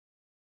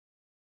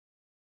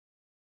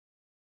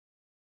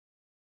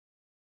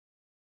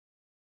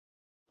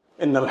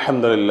إن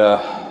الحمد لله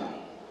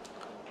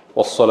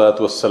والصلاة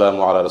والسلام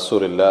على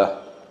رسول الله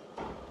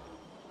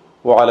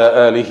وعلى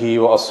آله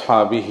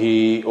وأصحابه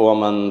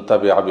ومن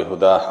تبع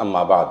بهداه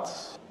أما بعد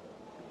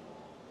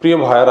প্রিয়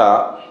ভাইরা,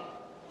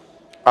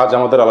 আজ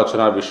আমাদের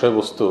আলোচনার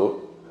বিষয়বস্তু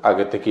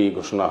আগে থেকেই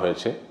ঘোষণা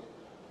হয়েছে।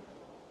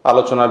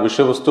 আলোচনার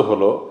বিষয়বস্তু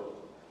হলো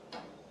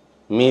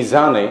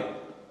মিজানে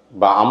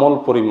বা আমল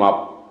পরিমাপ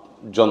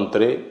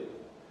যন্ত্রে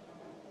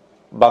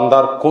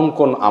বান্দার কোন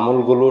কোন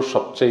আমলগুলো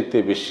সবচাইতে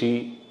বেশি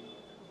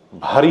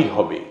ভারী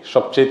হবে,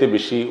 সবচাইতে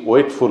বেশি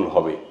ওয়েটফুল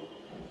হবে,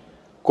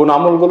 কোন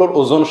আমলগুলোর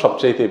ওজন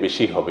সবচাইতে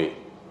বেশি হবে,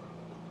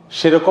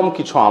 সেরকম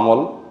কিছু আমল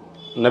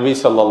নবী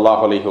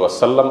সাল্লাল্লাহু আলাইহি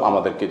ওয়াসাল্লাম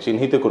আমাদেরকে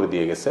চিহ্নিত করে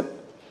দিয়ে গেছেন।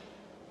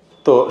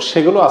 তো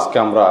সেগুলো আজকে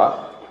আমরা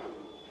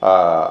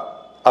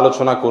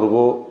আলোচনা করব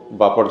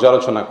বা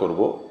পর্যালোচনা করব।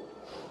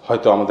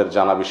 হয়তো আমাদের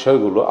জানা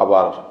বিষয়গুলো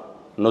আবার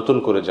নতুন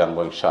করে জানবো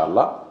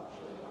ইনশাআল্লাহ।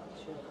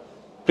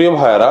 প্রিয়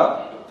ভাইয়েরা,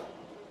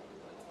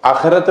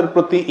 আখিরাতের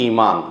প্রতি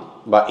ঈমান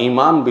বা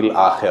ঈমান বিল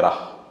আখিরাহ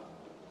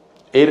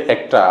এর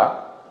একটা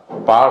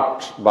পার্ট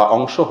বা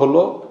অংশ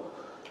হলো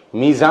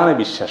মিজানে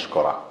বিশ্বাস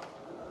করা।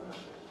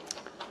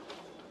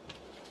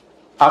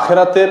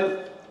 আখিরাতের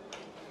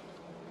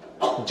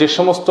যে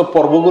সমস্ত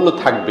পর্বগুলো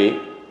থাকবে,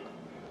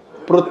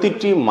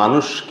 প্রতিটি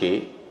মানুষকে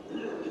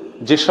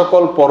যে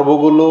সকল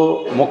পর্বগুলো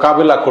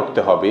মোকাবেলা করতে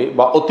হবে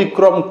বা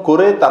অতিক্রম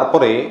করে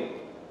তারপরে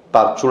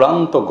তার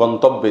চূড়ান্ত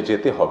গন্তব্যে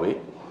যেতে হবে,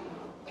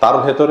 তার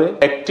ভেতরে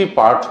একটি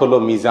পার্ট হলো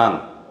মিজান।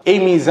 এই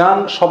মিজান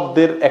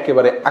শব্দের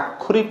একেবারে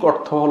আক্ষরিক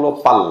অর্থ হলো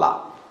পাল্লা।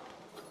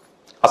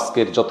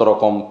 আজকের যত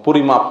রকম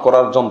পরিমাপ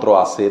করার যন্ত্র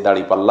আছে,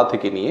 দাড়ি পাল্লা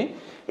থেকে নিয়ে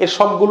এর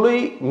সবগুলোই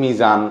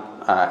মিজান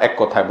এক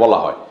কথায় বলা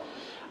হয়।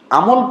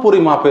 আমল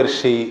পরিমাপের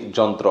সেই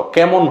যন্ত্র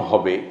কেমন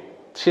হবে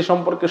সে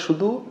সম্পর্কে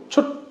শুধু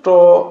ছোট্ট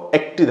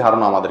একটি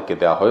ধারণা আমাদেরকে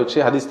দেওয়া হয়েছে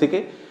হাদিস থেকে।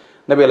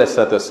 নবী আলাইহিস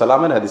সালাতু ওয়াস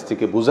সালামের হাদিস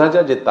থেকে বোঝা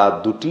যায় যে তার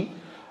দুটি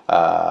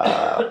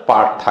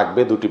পার্ট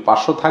থাকবে, দুটি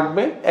পার্শ্ব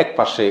থাকবে। এক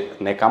পাশে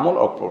নেকামল,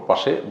 অপর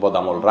পাশে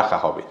বদামল রাখা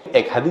হবে।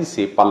 এক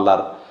হাদিসে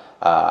পাল্লার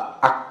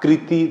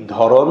আকৃতি,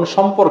 ধরন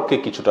সম্পর্কে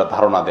কিছুটা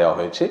ধারণা দেওয়া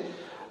হয়েছে।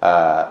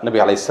 নবী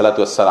আলাইহিস সালাতু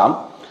ওয়াস সালাম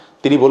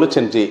তিনি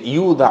বলেছেন যে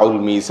ইউদাউল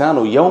মিজান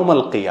ও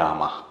ইয়াউমাল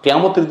কিয়ামাহ,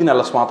 কিয়ামতের দিন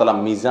আল্লাহ সুবহানাহু ওয়া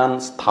তাআলা মিজান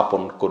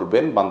স্থাপন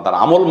করবেন বান্দার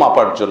আমল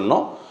মাপার জন্য।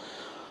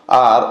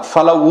 আর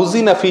ফালা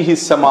উজিনা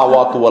ফিহিস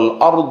সামাওয়াতু ওয়াল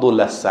আরদু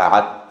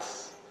লাসাআত,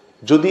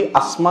 যদি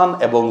আসমান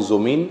এবং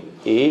জমিন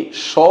এই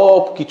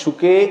সব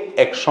কিছুকে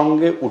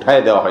একসঙ্গে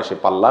উঠায় দেওয়া হয় সে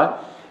পাল্লায়,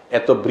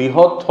 এত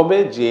বৃহৎ হবে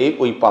যে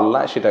ওই পাল্লা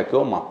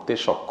সেটাকেও মাপতে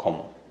সক্ষম,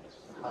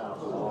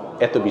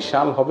 এত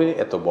বিশাল হবে,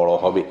 এত বড়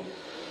হবে।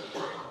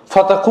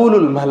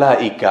 ফাতাকুলুল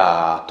মালাইকা,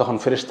 তখন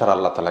ফেরেশতারা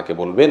আল্লাহ তাআলাকে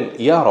বলবেন,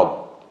 ইয়া রব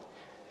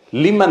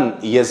লিমান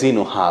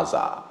ইয়াজিনু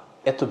হাযা,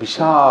 এত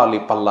বিশাল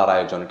এই পাল্লার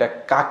আয়োজন, এটা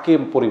কাকে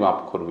পরিমাপ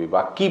করবে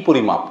বা কি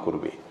পরিমাপ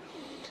করবে?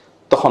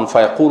 তখন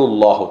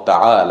ফায়াকুলুল্লাহু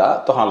তাআলা,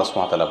 তখন আল্লাহ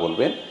সুবহানাহু ওয়া তাআলা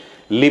বলবেন,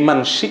 লিমান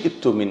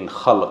শি'তু মিন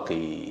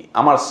খালকি,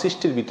 আমার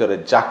সৃষ্টির ভিতরে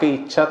যাকে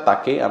ইচ্ছা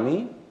তাকে আমি,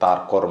 তার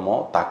কর্ম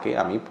তাকে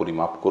আমি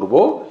পরিমাপ করব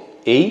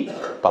এই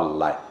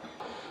পাল্লায়।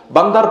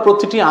 বান্দার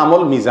প্রতিটি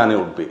আমল মিজানে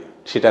উঠবে,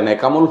 সেটা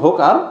নেকামল হোক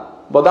আর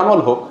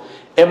বদামল হোক,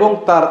 এবং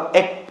তার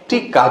একটি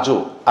কাজও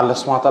আল্লাহ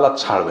সুবহানাহু ওয়া তাআলা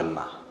ছাড়বেন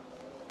না,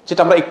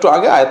 যেটা আমরা একটু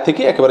আগে আয়াত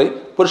থেকে একেবারে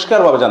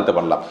পরিষ্কারভাবে জানতে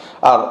পারলাম।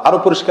 আর আরো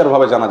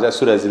পরিষ্কারভাবে জানা যায়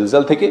সূরা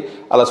জিলজাল থেকে।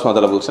 আল্লাহ সুবহানাহু ওয়া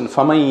তাআলা বলছেন,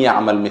 ফামান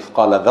ইয়ামাল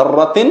মিসকালা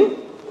যাররাতিন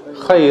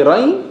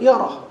খায়রান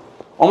ইয়ারাহ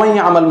ওয়া মান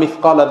ইয়ামাল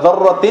মিসকালা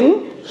যাররাতিন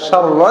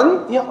শাররান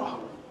ইয়ারাহ,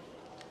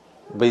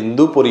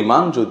 বিন্দু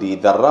পরিমাণ যদি,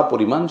 যাররা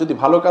পরিমাণ যদি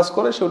ভালো কাজ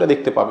করে সে ওটা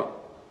দেখতে পাবে।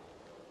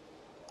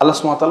 আল্লাহ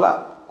সুবহানাহু ওয়া তাআলা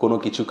কোনো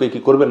কিছুকে কি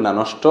করবেন না,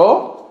 নষ্ট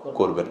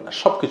করবেন না,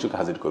 সবকিছুকে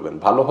হাজির করবেন,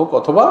 ভালো হোক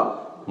অথবা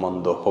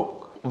মন্দ হোক।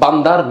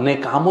 বান্দার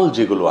নেক আমল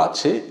যেগুলো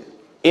আছে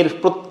এর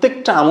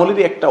প্রত্যেকটা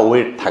আমলেরই একটা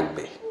ওয়েট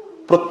থাকবে,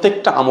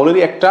 প্রত্যেকটা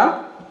আমলেরই একটা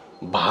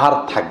ভার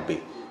থাকবে,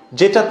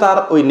 যেটা তার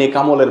ওই নেক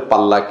আমলের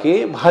পাল্লাকে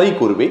ভারী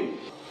করবে।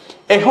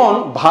 এখন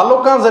ভালো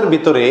কাজের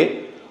ভিতরে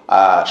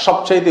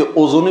সবচাইতে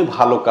ওজনে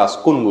ভালো কাজ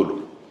কোনগুলো?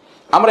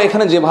 আমরা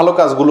এখানে যে ভালো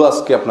কাজগুলো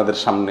আজকে আপনাদের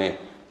সামনে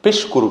পেশ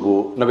করব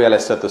নবী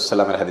আলাইহিস সালাতু ওয়াস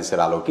সালামের হাদিসের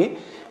আলোকে,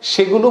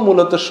 সেগুলো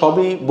মূলত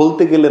সবই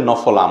বলতে গেলে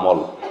নফল আমল।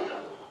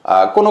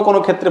 কোন কোন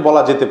ক্ষেত্রে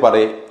বলা যেতে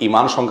পারে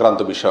ঈমান সংক্রান্ত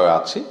বিষয়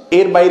আছে,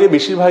 এর বাইরে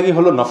বেশিরভাগই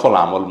হলো নফল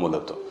আমল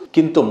মূলত।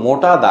 কিন্তু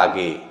মোটা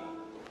দাগে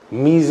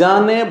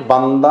মিজানে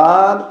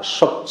বান্দার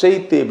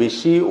সবচাইতে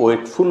বেশি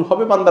ওয়েটফুল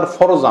হবে বান্দার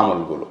ফরজ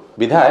আমলগুলো।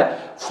 বিধায়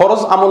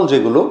ফরজ আমল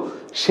যেগুলো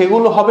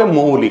সেগুলো হবে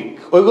মৌলিক,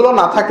 ওইগুলো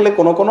না থাকলে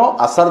কোনো কোনো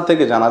আসার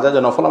থেকে জানা যায়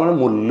যে নফল আমলের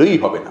মূল্যই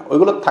হবে না,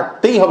 ওইগুলো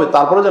থাকতেই হবে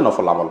তারপরে যে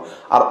নফল আমল।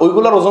 আর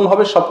ওইগুলোর ওজন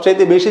হবে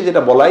সবচাইতে বেশি,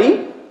 যেটা বলাই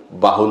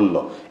বাহুল্য।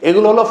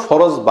 এগুলো হলো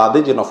ফরজ বাদে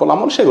যে নফল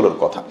আমল সেগুলোর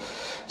কথা।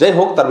 যাই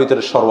হোক, তার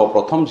ভিতরে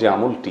সর্বপ্রথম যে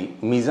আমলটি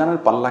মিজানের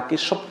পাল্লাকে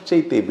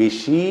সবচাইতে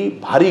বেশি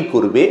ভারী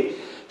করবে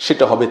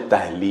সেটা হবে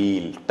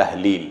তাহলিল।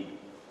 তাহলিল,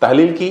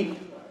 তাহলিল কি?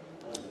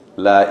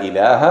 লা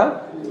ইলাহা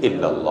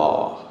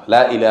ইল্লাল্লাহ,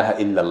 লা ইলাহা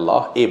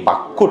ইল্লাল্লাহ এই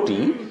বাক্যটি,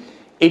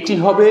 এটি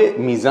হবে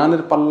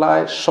মিজানের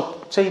পাল্লায়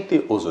সবচাইতে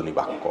ওজনী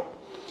বাক্য।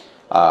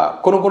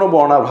 কোন কোন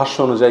বর্ণার ভাষ্য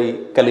অনুযায়ী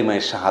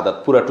কালিমায়ে শাহাদাত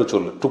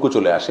পুরাটুকু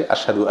চলে আসে,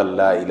 আশহাদু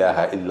আল্লা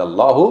ইলাহা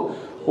ইল্লাল্লাহু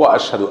ওয়া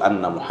আশহাদু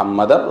আন্না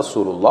মুহাম্মাদার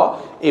রাসূলুল্লাহ,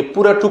 এই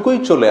পুরাটুকুই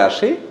চলে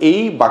আসে।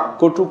 এই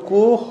বাক্যটুকু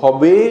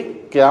হবে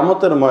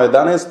কিয়ামতের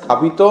ময়দানে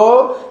স্থাপিত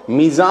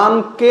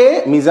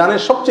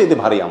মিজানের সবচেয়ে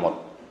ভারী আমল।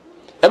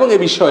 এবং এ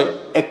বিষয়ে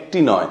একটি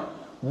নয়,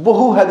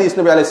 বহু হাদিস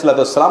নবী আলাইহিস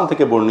সালাতু ওয়াস সালাম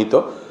থেকে বর্ণিত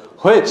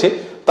হয়েছে।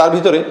 তার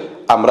ভিতরে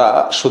আমরা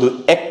শুধু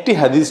একটি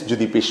হাদিস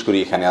যদি পেশ করি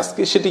এখানে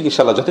আজকে, সেটি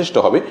ইনশাআল্লাহ যথেষ্ট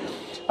হবে।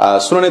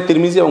 সুনানে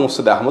তিরমিজি এবং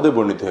মুসনাদে আহমদে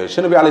বর্ণিত হয়েছে,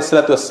 নবী আলাইহিস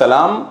সালাতু ওয়াস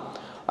সালাম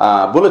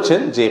বলেছেন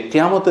যে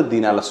কিয়ামতের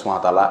দিন আল্লাহ সুবহানাহু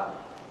ওয়া তাআলা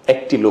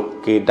একটি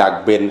লোককে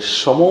ডাকবেন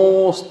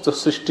সমস্ত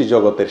সৃষ্টি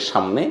জগতের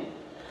সামনে,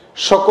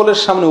 সকলের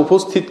সামনে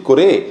উপস্থিত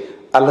করে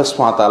আল্লাহ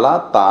সুবহানাহু ওয়া তাআলা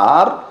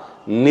তার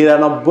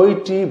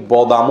 99টি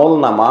বদামল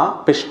নামা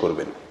পেশ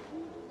করবেন।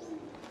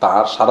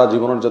 তার সারা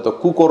জীবনের যত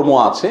কুকর্ম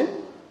আছে,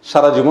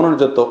 সারা জীবনের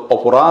যত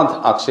অপরাধ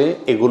আছে,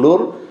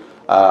 এগুলোর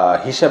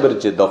হিসাবের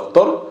যে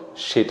দপ্তর,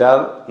 সেটার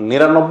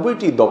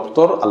 99টি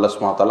দপ্তর আল্লাহ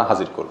সুবহানাহু ওয়া তাআলা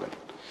হাজির করবেন।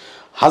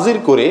 হাজির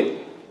করে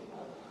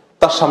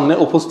তার সামনে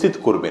উপস্থিত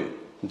করবেন,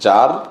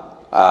 যার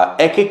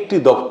এক একটি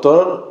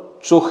দপ্তর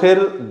চোখের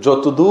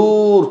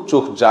যতদূর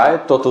চোখ যায়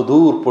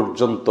ততদূর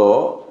পর্যন্ত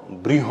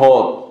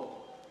বৃহৎ,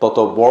 তত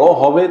বড়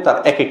হবে তার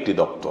এক একটি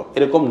দপ্তর।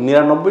 এরকম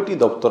 99টি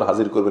দপ্তর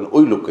হাজির করবেন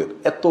ওই লোকের,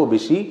 এত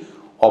বেশি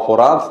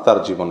অপরাধ তার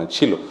জীবনে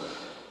ছিল।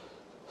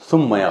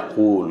 সুম্মা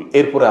ইয়াকুল,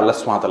 এরপরে আল্লাহ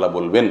সুবহানাহু ওয়া তাআলা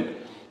বলবেন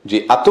যে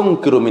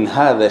আতুনকিরু মিন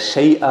হাযা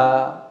শাইআ,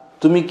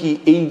 তুমি কি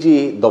এই যে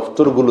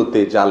দপ্তরগুলোতে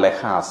যা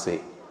লেখা আছে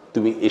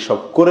তুমি এসব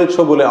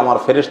করেছো বলে আমার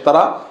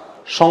ফেরেশতারা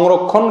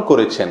সংরক্ষণ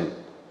করেছেন,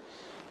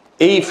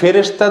 এই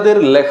ফেরেশতাদের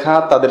লেখা,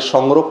 তাদের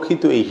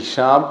সংরক্ষিত এই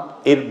হিসাব,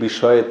 এর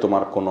বিষয়ে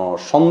তোমার কোনো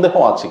সন্দেহ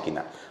আছে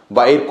কিনা,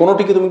 বা এর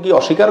কোনোটিকে তুমি কি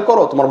অস্বীকার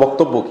করো, তোমার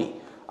বক্তব্য কি?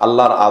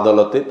 আল্লাহর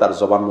আদালতে তার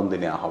জবানবন্দি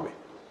নেওয়া হবে।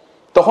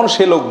 তখন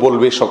সে লোক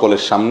বলবে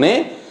সকলের সামনে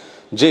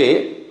যে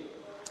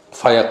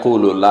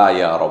ফায়াকুলু লা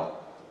ইয়া রব,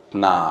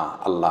 না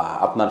আল্লাহ,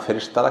 আপনার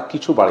ফেরেশতারা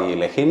কিছু বাড়িয়ে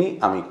লেখেনি,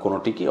 আমি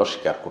কোনোটিকে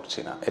অস্বীকার করছি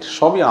না, এর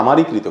সবই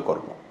আমারই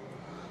কৃতকর্ম।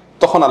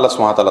 তখন আল্লাহ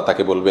সুবহানাহু ওয়া তাআলা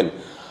তাকে বলবেন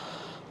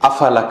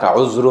আফালাকা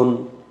উযরুন,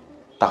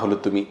 তাহলে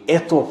তুমি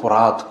এত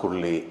অপরাধ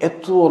করলে,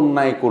 এত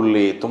অন্যায়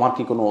করলে, তোমার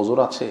কি কোনো ওজর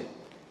আছে?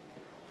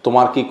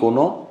 তোমার কি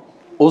কোনো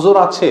ওজর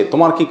আছে?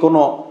 তোমার কি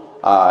কোনো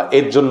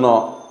এর জন্য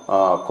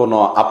কোনো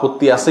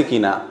আপত্তি আছে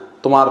কিনা?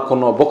 তোমার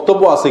কোনো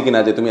বক্তব্য আছে কিনা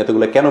যে তুমি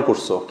এতগুলো কেন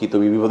করছো? কি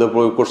তুমি বিপদে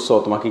প্রয়োগ করছো?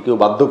 তোমাকে কেউ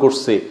বাধ্য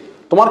করছে?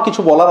 তোমার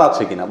কিছু বলার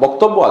আছে কিনা,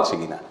 বক্তব্য আছে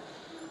কিনা?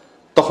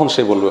 তখন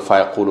সে বলবে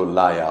ফায়াকুলু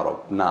লা ইয়া রব,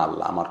 না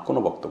আল্লাহ, আমার কোনো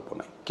বক্তব্য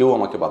নাই, কেউ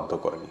আমাকে বাধ্য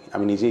করেনি,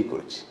 আমি নিজেই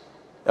করেছি,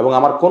 এবং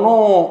আমার কোনো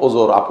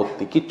ওজর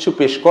আপত্তি কিচ্ছু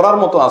পেশ করার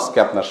মতো আজকে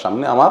আপনার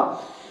সামনে আমার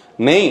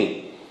নেই।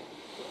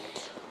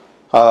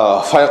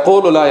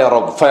 ফায়াকুলু লা ইয়া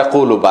রব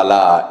ফায়াকুলু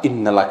বালা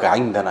ইন্না লাকা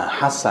ইনদানা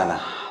হাসানা,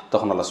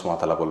 তখন আল্লাহ সুবহানাহু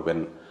ওয়া তাআলা বলবেন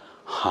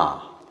হ্যাঁ,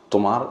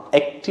 তোমার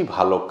একটি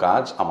ভালো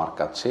কাজ আমার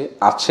কাছে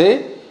আছে।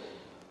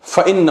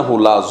 ফাইন্নাহু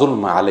লা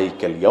যুলমা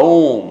আলাইকাল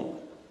ইয়াউম,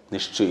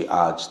 নিশ্চয়ই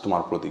আজ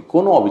তোমার প্রতি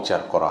কোনো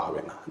অবিচার করা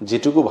হবে না,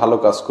 যেটুকু ভালো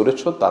কাজ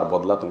করেছো তার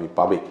বদলা তুমি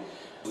পাবে।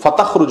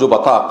 ফাতাখরুজু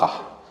বাতাকাহ,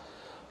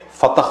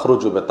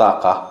 ফাতাখরুজু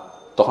বাতাকাহ,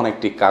 তখন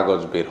একটি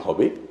কাগজ বের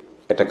হবে,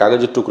 একটা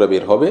কাগজের টুকরা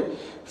বের হবে,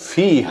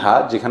 ফিহা,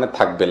 যেখানে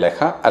থাকবে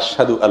লেখা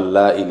আশহাদু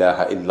আল্লা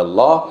ইলাহা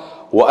ইল্লাল্লাহ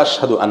ওয়া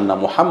আশহাদু আন্না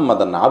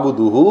মুহাম্মাদান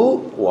আবদুহু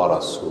ওয়া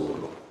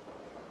রাসূলুহু,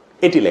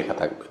 এটি লেখা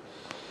থাকবে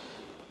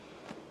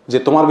যে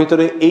তোমার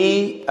ভিতরে এই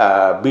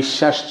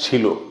বিশ্বাস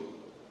ছিল।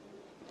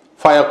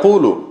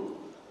 ফায়াকুলু,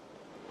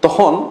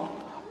 তখন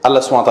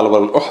আল্লাহ সুবহানাহু ওয়া তাআলা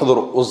বলেন উহযুর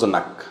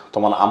উজনাক,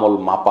 তোমার আমল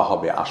মাপা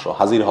হবে, আসো,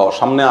 হাজির হও,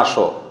 সামনে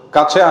আসো,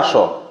 কাছে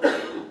আসো।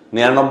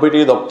 99টি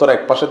দপ্তর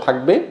এক পাশে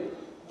থাকবে,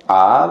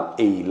 আর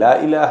এই লা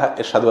ইলাহা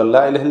আশহাদু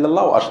আল্লা ইলাহা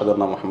ইল্লাল্লাহ ওয়া আশহাদু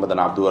আন্না মুহাম্মাদান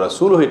আবদুহু ওয়া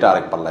রাসূলুহু, এটা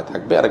আরেক পাল্লায়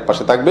থাকবে, আরেক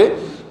পাশে থাকবে,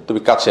 তুমি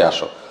কাছে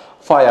আসো।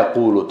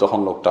 ফায়াকুলু, তখন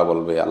লোকটা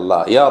বলবে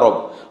আল্লাহ ইয়া রব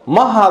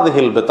মা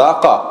হাযিহিল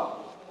বিতাকা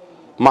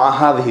মা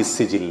হাযিহিস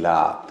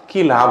সিজিল্লাত, কি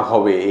লাভ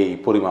হবে এই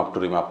পরিমাপ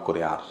টরিমাপ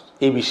করে, আর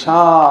এই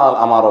বিশাল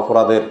আমার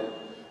অপরাধের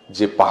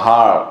যে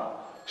পাহাড়,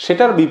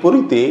 সেটার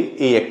বিপরীতে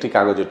এই একটি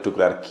কাগজের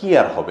টুকরা আর কি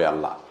আর হবে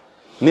আল্লাহ,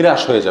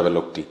 নিরাশ হয়ে যাবে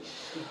লোকটি।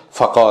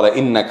 ফাকালা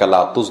ইন্নাকা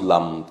লা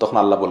তুজলাম, তখন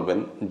আল্লাহ বলবেন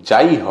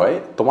যাই হয়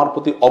তোমার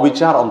প্রতি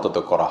অবিচার অন্তত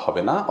করা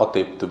হবে না,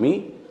 অতএব তুমি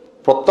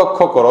প্রত্যক্ষ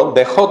করো,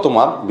 দেখো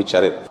তোমার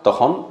বিচারের।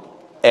 তখন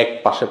এক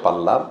পাশে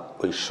পাল্লার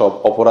ওই সব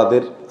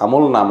অপরাধের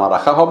আমল নামা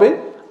রাখা হবে,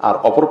 আর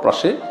অপর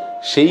পাশে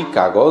সেই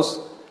কাগজ,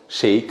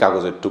 সেই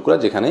কাগজের টুকরা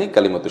যেখানে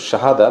কালিমাতুশ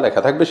শাহাদা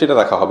লেখা থাকবে সেটা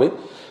রাখা হবে।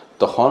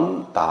 তখন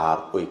তার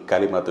ওই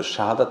কালিমাতুশ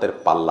শাহাদাতের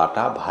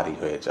পাল্লাটা ভারী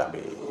হয়ে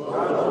যাবে।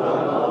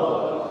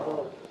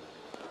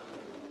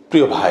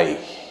 প্রিয় ভাই,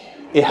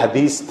 এই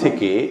হাদিস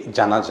থেকে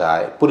জানা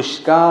যায়,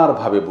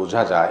 পরিষ্কারভাবে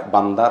বোঝা যায়,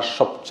 বান্দার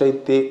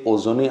সবচাইতে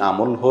ওজনী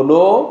আমল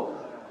হলো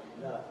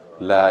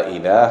লা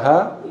ইলাহা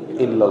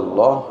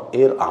ইল্লাল্লাহ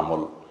এর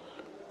আমল।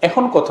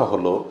 এখন কথা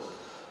হলো,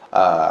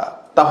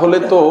 তাহলে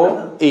তো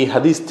এই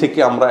হাদিস থেকে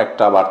আমরা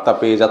একটা বার্তা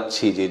পেয়ে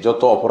যাচ্ছি যে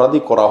যত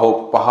অপরাধী করা হোক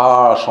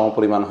পাহাড়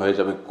সমপরিমাণ হয়ে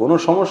যাবে, কোনো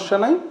সমস্যা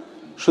নাই,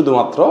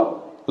 শুধুমাত্র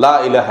লা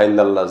ইলাহা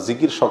ইল্লাল্লাহ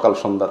জিকির সকাল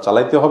সন্ধ্যা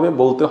চালাইতে হবে,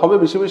 বলতে হবে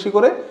বেশি বেশি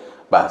করে,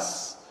 ব্যাস।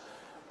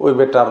 ওই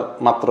বেটার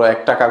মাত্র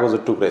একটা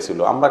কাগজের টুকরাই ছিল,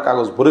 আমরা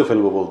কাগজ ভরে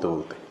ফেলবো বলতে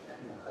বলতে,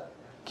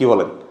 কি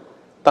বলেন?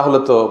 তাহলে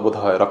তো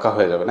বোধহয় রক্ষা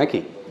হয়ে যাবে নাকি?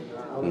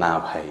 না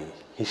ভাই,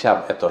 হিসাব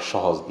এত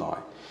সহজ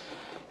নয়।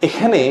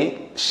 এখানে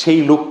সেই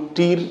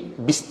লোকটির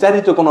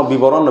বিস্তারিত কোনো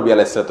বিবরণ নবী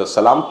আলাইহিস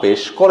সালাম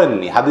পেশ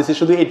করেননি, হাদিসে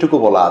শুধু এইটুকু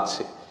বলা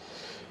আছে।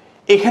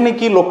 এখানে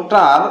কি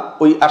লোকটার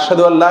ওই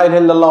আশহাদু আল্লা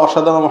ইলাহা ইল্লাল্লাহ ওয়া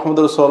আশহাদু আন্না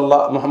মুহাম্মাদুর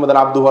রাসূলুল্লাহ, মুহাম্মাদুর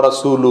আবদুহু ওয়া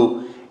রাসূলুহু,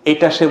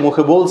 এটা সে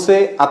মুখে বলছে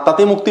আর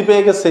তাতে মুক্তি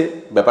পেয়ে গেছে,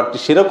 ব্যাপারটি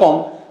সেরকম?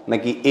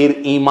 নাকি এর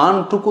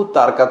ঈমানটুকু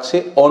তার কাছে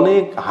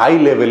অনেক হাই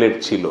লেভেলের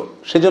ছিল,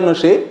 সেজন্য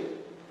সে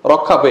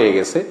রক্ষা পেয়ে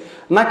গেছে?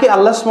 নাকি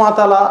আল্লাহ সুবহানাহু ওয়া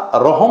তাআলা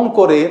রহম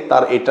করে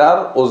তার এটার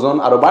ওজন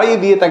আরো বাড়িয়ে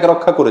দিয়ে তাকে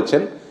রক্ষা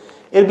করেছেন?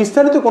 এর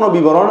বিস্তারিত কোনো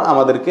বিবরণ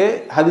আমাদেরকে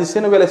হাদিসে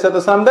নবী আলাইহিস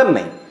সালাম দেন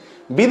নাই।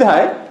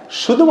 বিধায়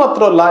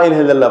শুধুমাত্র লা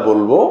ইলাহা ইল্লাল্লাহ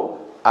বলবো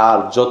আর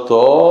যত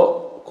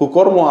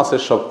কুকর্ম আছে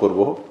সব করব,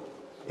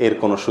 এর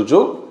কোনো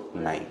সুযোগ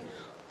নাই।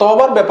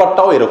 তওবার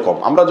ব্যাপারটাও এরকম।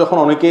 আমরা যখন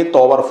অনেকে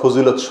তওবার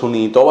ফজিলত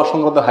শুনি, তওবা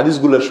সংক্রান্ত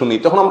হাদিসগুলো শুনি,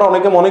 তখন আমরা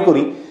অনেকে মনে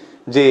করি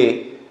যে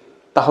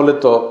তাহলে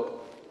তো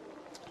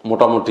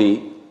মোটামুটি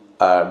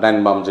ডাইন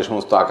বাম যে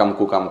সমস্ত আকাম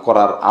কুকাম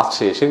করার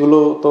আছে সেগুলো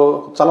তো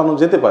চালানো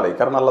যেতে পারে,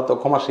 কারণ আল্লাহ তো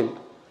ক্ষমাশীল।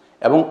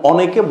 এবং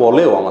অনেকে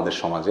বলেও আমাদের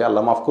সমাজে,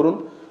 আল্লাহ মাফ করুন,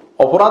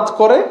 অপরাধ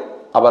করে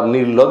আবার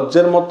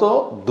নির্লজ্জের মতো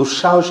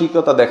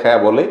দুঃসাহসিকতা দেখায়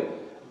বলে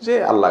যে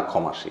আল্লাহ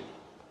ক্ষমাশীল।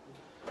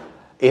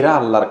 এরা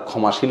আল্লাহর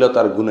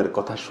ক্ষমাশীলতার গুণের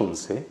কথা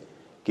শুনছে,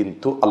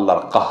 কিন্তু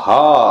আল্লাহর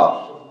কাহার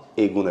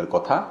এই গুণের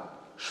কথা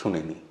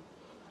শুনেনি।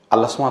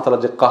 আল্লাহ সুবহানাহু ওয়া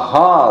তাআলা যে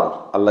কাহার,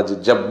 আল্লাহ যে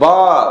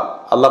জব্বার,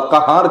 আল্লাহ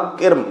কাহার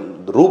এর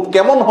রূপ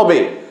কেমন হবে,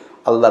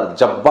 আল্লাহর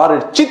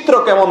জব্বারের চিত্র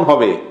কেমন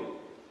হবে,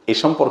 এই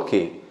সম্পর্কে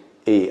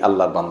এই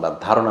আল্লাহর বান্দার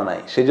ধারণা নাই।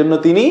 সেজন্য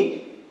তিনি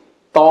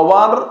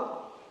তওবার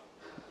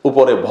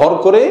উপরে ভর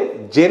করে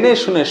জেনে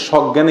শুনে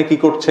সজ্ঞানে কি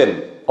করছেন?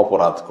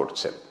 অপরাধ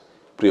করছেন।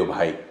 প্রিয়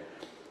ভাই,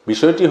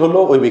 বিষয়টি হলো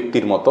ওই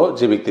ব্যক্তির মতো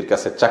যে ব্যক্তির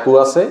কাছে চাকু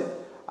আছে,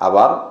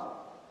 আবার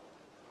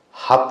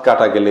হাত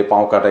কাটা গেলে,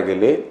 পাও কাটা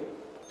গেলে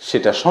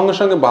সেটা সঙ্গে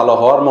সঙ্গে ভালো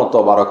হওয়ার মতো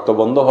বা রক্ত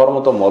বন্ধ হওয়ার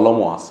মতো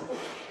মলমও আছে।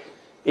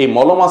 এই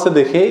মলম আছে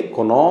দেখে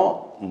কোনো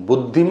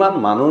বুদ্ধিমান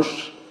মানুষ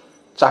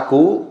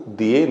চাকু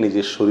দিয়ে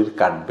নিজের শরীর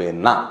কাটবে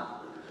না।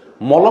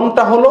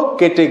 মলমটা হলো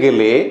কেটে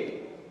গেলে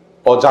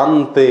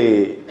অজান্তে,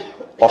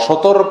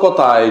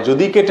 অসতর্কতায়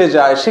যদি কেটে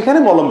যায় সেখানে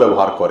মলম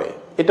ব্যবহার করে।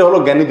 এটা হলো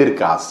জ্ঞানীদের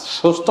কাজ,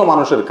 সুস্থ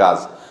মানুষের কাজ।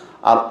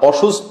 আর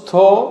অসুস্থ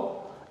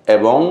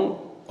এবং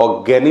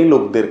অজ্ঞানী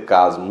লোকদের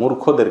কাজ,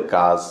 মূর্খদের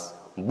কাজ,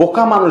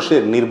 বোকা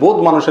মানুষের, নির্বোধ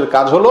মানুষের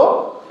কাজ হলো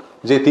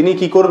যে তিনি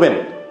কি করবেন?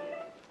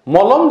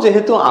 মলম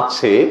যেহেতু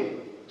আছে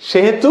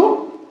সেহেতু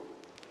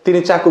তিনি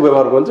চাকু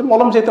ব্যবহার করেন, যে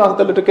মলম যেহেতু আছে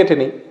তাহলে এটা কেটে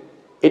নেই।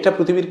 এটা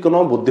পৃথিবীর কোনো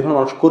বুদ্ধিমান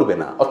মানুষ করবে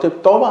না। অতএব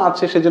তওবা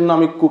আছে সেজন্য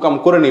আমি কুকাম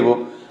করে নিব,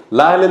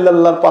 লা ইলাহা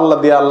ইল্লাল্লাহর পাল্লা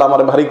দিয়ে আল্লাহ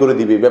আমার ভারী করে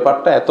দিবে,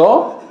 ব্যাপারটা এত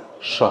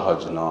সহজ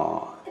নয়।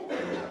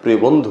 প্রিয়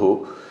বন্ধু,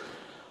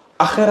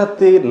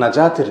 আখিরাতে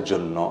নাজাতের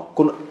জন্য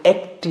কোন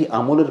একটি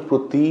আমলের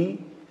প্রতি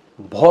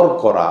ভর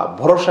করা,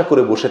 ভরসা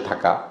করে বসে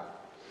থাকা,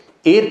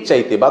 এর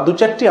চাইতে বা দু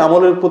চারটি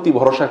আমলের প্রতি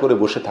ভরসা করে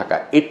বসে থাকা,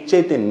 এর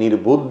চাইতে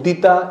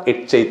নির্বুদ্ধিতা, এর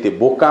চাইতে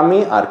বোকামি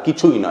আর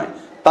কিছুই নয়।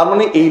 তার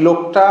মানে এই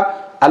লোকটা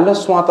আল্লাহ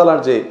সুবহানাহু ওয়া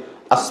তাআলার যে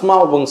আসমা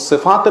এবং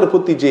সিফাতের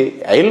প্রতি যে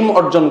ইলম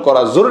অর্জন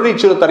করা জরুরি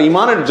ছিল তার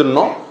ঈমানের জন্য,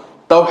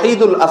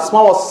 তাওহীদুল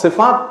আসমা ওয়াস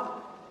সিফাত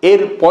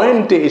এর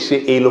পয়েন্টে এসে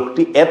এই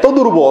লোকটি এত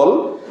দুর্বল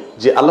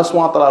যে আল্লাহ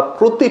সুবহানাহু ওয়া তাআলার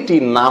প্রতিটি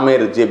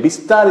নামের যে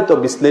বিস্তারিত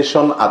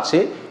বিশ্লেষণ আছে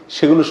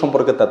সেগুলো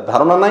সম্পর্কে তার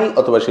ধারণা নাই,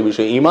 অথবা সে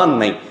বিষয়ে ঈমান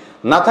নাই।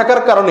 না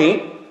থাকার কারণে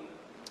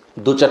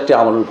দু চারটি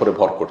আমলের উপরে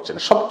ভর করছেন।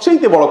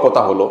 সবচেয়ে বড়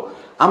কথা হলো,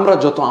 আমরা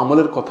যত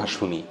আমলের কথা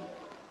শুনি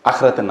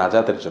আখিরাতে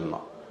নাজাতের জন্য,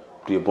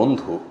 প্রিয়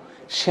বন্ধু,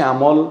 সে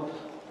আমল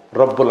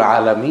রব্বুল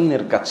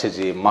আলামিনের কাছে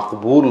যে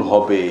মাকবুল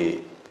হবে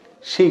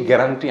সেই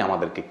গ্যারান্টি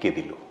আমাদেরকে কে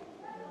দিল?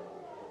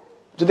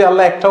 যদি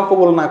আল্লাহ একটাও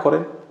কবুল না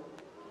করেন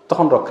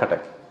তখন রক্ষাটা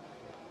কি?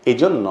 এই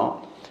জন্য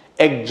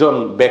একজন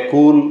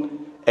ব্যাকুল,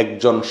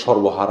 একজন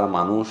সর্বহারা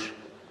মানুষ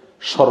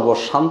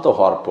সর্বশান্ত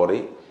হওয়ার পরে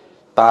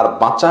তার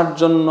বাঁচার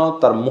জন্য,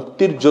 তার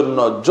মুক্তির জন্য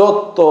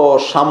যত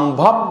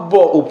সম্ভাব্য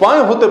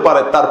উপায় হতে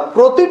পারে তার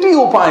প্রতিটি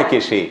উপায়কে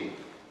সে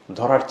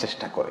ধরার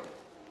চেষ্টা করে।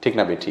 ঠিক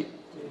না বেঠিক?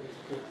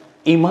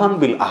 ঈমান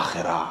বিল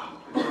আখিরাহ,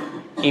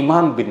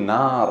 ঈমান বিন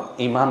নার,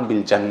 ঈমান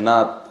বিল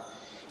জান্নাত,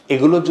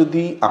 এগুলো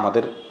যদি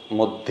আমাদের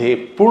মধ্যে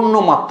পূর্ণ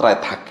মাত্রায়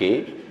থাকে,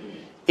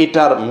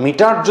 এটার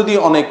মিটার যদি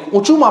অনেক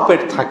উঁচু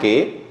মাপের থাকে,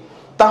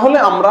 তাহলে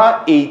আমরা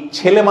এই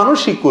ছেলে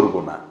মানুষই করব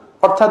না।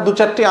 অর্থাৎ দু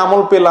চারটি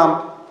আমল পেলাম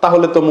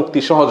তাহলে তো মুক্তি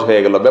সহজ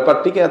হয়ে গেল,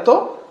 ব্যাপারটিকে এত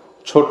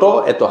ছোট,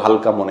 এত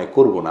হালকা মনে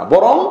করব না।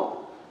 বরং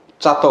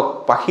চাতক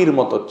পাখির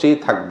মতো চেয়ে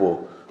থাকবো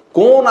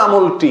কোন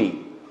আমলটি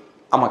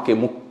আমাকে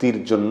মুক্তির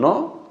জন্য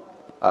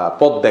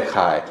পথ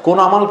দেখায়, কোন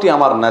আমলটি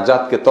আমার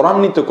নাজাতকে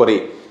ত্বরান্বিত করে,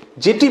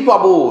 যেটি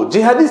পাবো, যে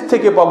হাদিস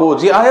থেকে পাবো,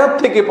 যে আয়াত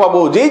থেকে পাবো,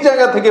 যেই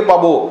জায়গা থেকে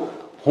পাবো,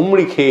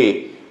 হুমড়ি খেয়ে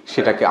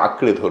সেটাকে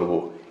আঁকড়ে ধরবো।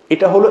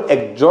 এটা হলো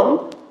একজন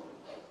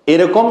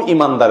এরকম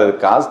ইমানদারের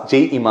কাজ,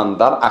 যেই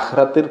ইমানদার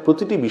আখিরাতের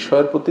প্রতিটি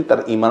বিষয়ের প্রতি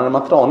তার ইমানের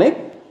মাত্রা অনেক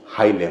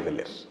হাই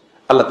লেভেলের।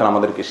 আল্লাহ তাআলা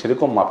আমাদেরকে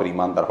সেরকম মাপের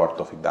ইমানদার হওয়ার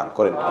তৌফিক দান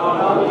করেন।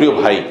 প্রিয়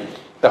ভাই,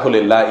 তাহলে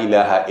লা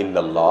ইলাহা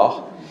ইল্লাল্লাহ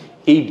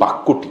এই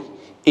বাক্যটি,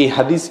 এই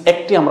হাদিস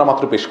একটি আমরা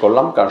মাত্র পেশ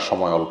করলাম কারণ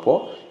সময় অল্প।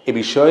 এ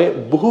বিষয়ে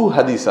বহু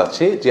হাদিস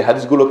আছে, যে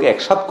হাদিসগুলোকে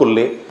একসাথ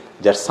করলে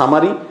যার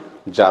সামারি,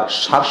 যার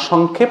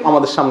সারসংক্ষেপ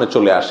আমাদের সামনে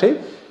চলে আসে,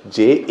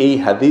 যে এই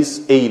হাদিস,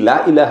 এই লা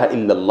ইলাহা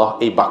ইল্লাল্লাহ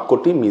এই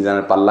বাক্যটি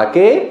মিজানের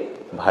পাল্লাকে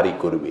ভারী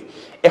করবে।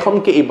 এখন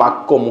কি এই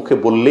বাক্য মুখে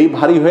বললেই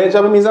ভারী হয়ে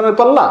যাবে মিজানের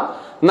পাল্লা,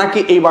 নাকি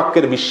এই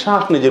বাক্যের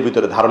বিশ্বাস নিজের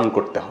ভিতরে ধারণ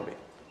করতে হবে?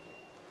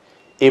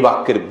 এই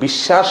বাক্যের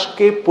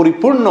বিশ্বাসকে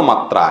পরিপূর্ণ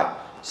মাত্রায়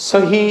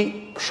সহি,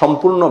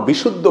 সম্পূর্ণ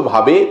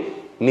বিশুদ্ধভাবে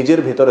নিজের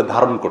ভেতরে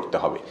ধারণ করতে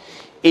হবে।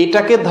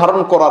 এটাকে ধারণ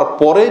করার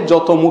পরে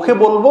যত মুখে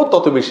বলবো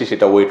তত বেশি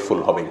সেটা ওয়েটফুল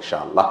হবে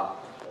ইনশাআল্লাহ।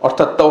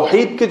 অর্থাৎ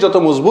তাওহীদকে যত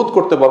মজবুত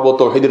করতে পারবো,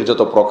 তাওহীদের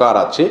যত প্রকার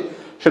আছে,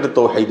 সেটা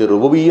তাওহীদুর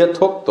রুবুবিয়্যাত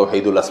হোক,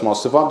 তাওহীদুল আসমা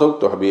ওয়াস সিফাত হোক,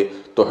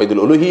 তাওহীদুল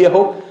উলুহিয়্যা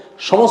হোক,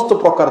 সমস্ত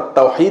প্রকার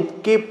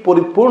তাওহীদকে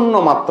পরিপূর্ণ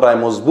মাত্রায়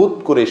মজবুত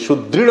করে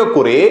সুদৃঢ়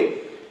করে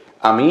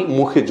আমি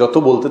মুখে যত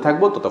বলতে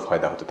থাকবো তত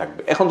ফায়দা হতে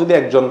থাকবে। এখন যদি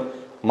একজন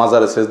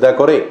মাজারে সেজদা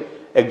করে,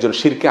 একজন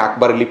শিরকে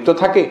আকবারে লিপ্ত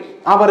থাকে,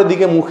 আবার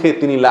এদিকে মুখে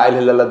তিনি লা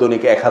ইলাহা ইল্লাল্লাহ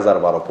দনিকে 1000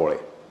 বার পড়ে,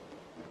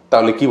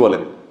 তাহলে কি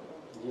বলেন?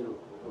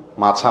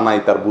 মাছা নাই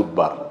তার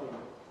বুধবার,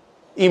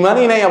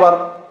 ইমানই নাই, আবার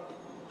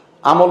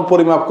আমল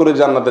পরিমাপ করে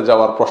জান্নাতে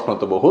যাওয়ার প্রশ্ন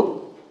তো বহুত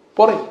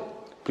পরে।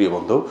 প্রিয়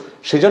বন্ধু,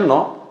 সেজন্য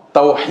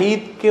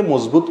তাওহীদকে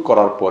মজবুত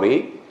করার পরে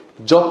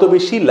যত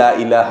বেশি লা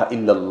ইলাহা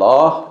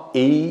ইল্লাল্লাহ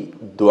এই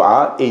দোয়া,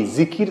 এই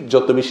জিকির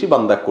যত বেশি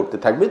বান্দা করতে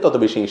থাকবে, তত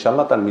বেশি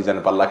ইনশাআল্লাহ তার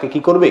মিজানের পাল্লাকে কি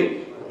করবে?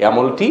 এই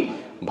আমলটি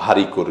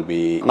ভারী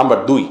করবে। নাম্বার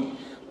 2,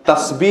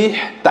 তাসবিহ,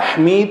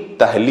 তাহমিদ,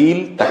 তাহলিল,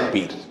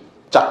 তাকবীর,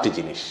 4টি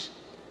জিনিস,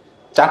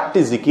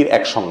 4টি জিকির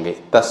একসঙ্গে।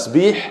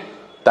 তাসবিহ,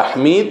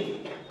 তাহমিদ,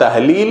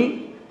 তাহলিল,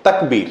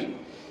 তাকবীর,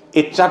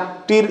 এই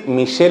 4টির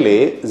মিশেলে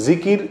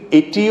জিকির,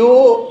 এটিও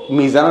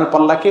মিজানের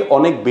পাল্লাকে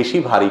অনেক বেশি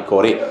ভারী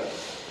করে।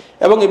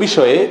 এবং এ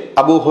বিষয়ে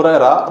আবু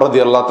হুরায়রা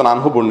রাদিয়াল্লাহু তাআলা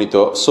আনহু বর্ণিত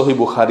সহিহ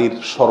বুখারীর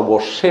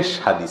সর্বশেষ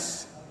হাদিস,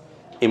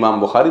 ইমাম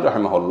বুখারী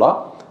রাহিমাহুল্লাহ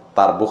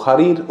তার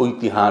বুখারীর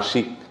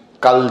ঐতিহাসিক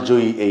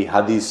কালজয়ী এই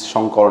হাদিস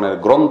সংকলনের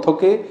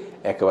গ্রন্থকে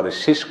একেবারে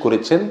শেষ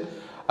করেছেন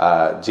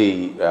যেই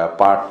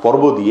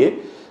পর্ব দিয়ে,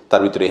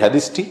 তার ভিতরে এই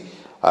হাদিসটি।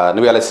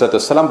 নবী আলাইহিস সালাতু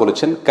ওয়াস সালাম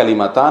বলেছেন,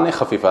 কালিমাতানে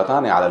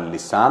খাফিফাতানে আলাল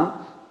লিসান,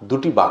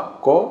 2টি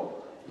বাক্য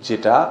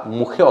যেটা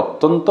মুখে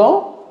অত্যন্ত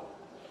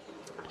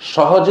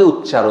সহজে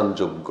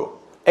উচ্চারণযোগ্য,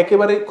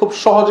 একেবারে খুব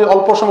সহজে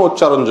অল্প সময়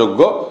উচ্চারণযোগ্য।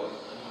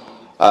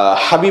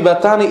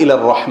 হাবিবাতানে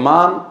ইলার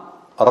রহমান,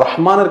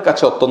 রহমানের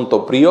কাছে অত্যন্ত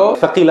প্রিয়।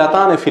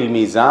 ফাকিলাতানে ফিল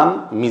মিজান,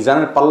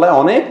 মিজানের পাল্লায়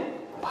অনেক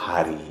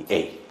ভারী।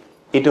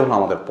 এটা হলো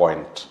আমাদের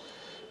পয়েন্ট।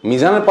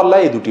 মিজানের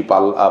পাল্লায় এই 2টি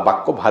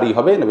বাক্য ভারী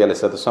হবে, নবী আলাইহিস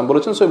সালাতু ওয়াস সালাম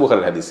বলেছেন, সহিহ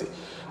বুখারীর হাদিসে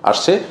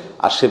আসছে।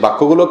 আর সেই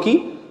বাক্যগুলো কি?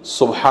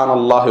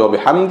 সুবহানাল্লাহি ওয়া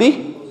বিহামদিহি,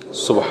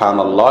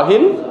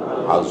 সুবহানাল্লাহিল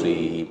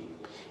আযীম।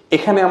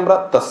 এখানে আমরা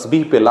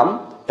তাসবিহ পেলাম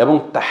এবং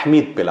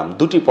তাহমিদ পেলাম,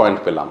 2টি পয়েন্ট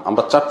পেলাম।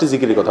 আমরা 4টি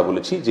জিকিরের কথা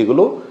বলেছি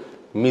যেগুলো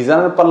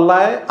মিজানের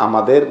পাল্লায়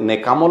আমাদের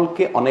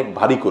নেকামলকে অনেক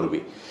ভারী করবে।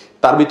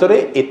 তার ভিতরে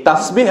এই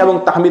তাসবিহ এবং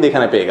তাহমিদ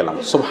এখানে পেয়ে গেলাম,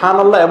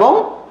 সুবহানাল্লাহ এবং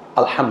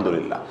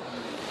আলহামদুলিল্লাহ।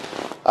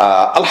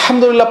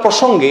 আলহামদুলিল্লাহ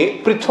প্রসঙ্গে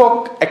পৃথক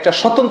একটা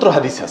স্বতন্ত্র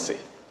হাদিস আছে,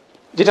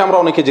 যেটা আমরা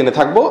অনেকে জেনে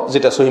থাকবো,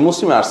 যেটা সহিহ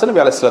মুসলিমে আসছে। নবী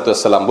আলাইহিস সালাতু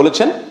ওয়াস সালাম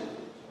বলেছেন,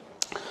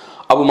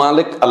 আবু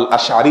মালিক আল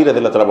আশআরী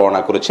রাদিয়াল্লাহু তাআলা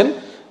বর্ণনা করেছেন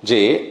যে,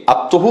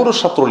 আত-তুহুরু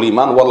শাতরুল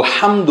ঈমান ওয়াল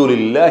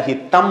হামদুলিল্লাহি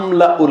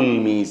তামলাউল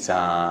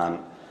মিজান।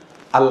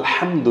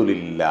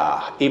 আলহামদুলিল্লাহ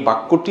এই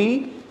বাক্যটি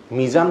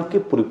মিজানকে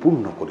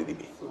পরিপূর্ণ করে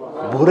দিবে,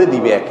 ভরে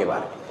দিবে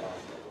একেবারে।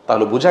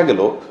 তাহলে বোঝা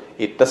গেল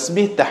এই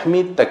তাসবিহ,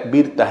 তাহমিদ,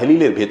 তাকবীর,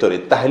 তাহলিলের ভেতরে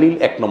তাহলিল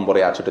 1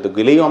 নম্বরে আছে, এটা তো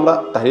গেলেই আমরা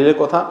তাহলিলের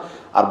কথা।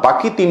 আর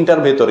বাকি 3টার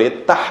ভেতরে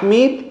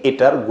তাহমিদ,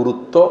 এটার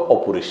গুরুত্ব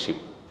অপরিসীম,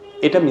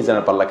 এটা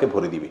মিজানের পাল্লাকে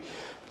ভরে দিবে।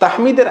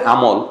 তাহমিদের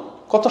আমল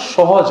কত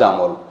সহজ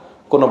আমল,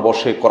 কোনো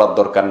বসে করার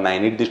দরকার নাই,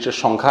 নির্দিষ্ট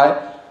সংখ্যায়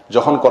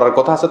যখন করার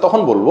কথা আছে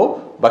তখন বলবো,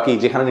 বাকি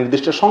যেখানে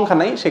নির্দিষ্ট সংখ্যা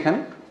নাই সেখানে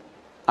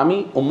আমি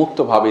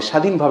উন্মুক্তভাবে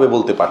স্বাধীনভাবে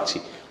বলতে পারছি।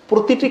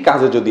 প্রতিটি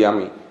কাজে যদি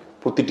আমি,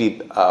 প্রতিটি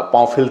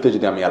পাও ফেলতে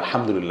যদি আমি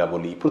আলহামদুলিল্লাহ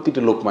বলি, প্রতিটি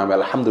লোকমায় আমি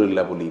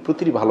আলহামদুলিল্লাহ বলি,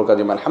 প্রতিটি ভালো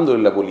কাজে আমি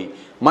আলহামদুলিল্লাহ বলি,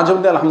 মাঝে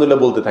মধ্যে আলহামদুলিল্লাহ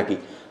বলতে থাকি,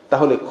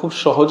 তাহলে খুব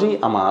সহজেই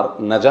আমার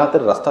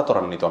নাজাতের রাস্তা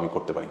ত্বরান্বিত আমি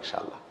করতে পারি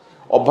ইনশাআল্লাহ।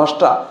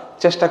 অভ্যাসটা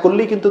চেষ্টা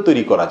করলেই কিন্তু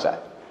তৈরি করা যায়।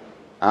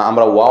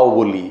 আমরা ওয়াও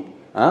বলি,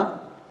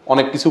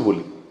 অনেক কিছু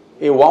বলি,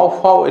 এই ওয়াও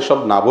ফাও এসব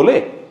না বলে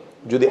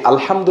যদি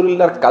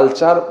আলহামদুলিল্লাহর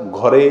কালচার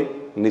ঘরে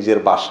নিজের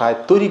বাসায়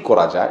তৈরি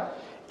করা যায়,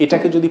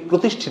 এটাকে যদি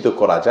প্রতিষ্ঠিত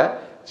করা যায়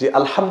যে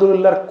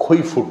আলহামদুলিল্লাহর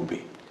খই ফুটবে,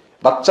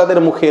 বাচ্চাদের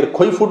মুখের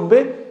খই ফুটবে,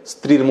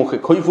 স্ত্রীর মুখে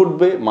খই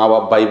ফুটবে, মা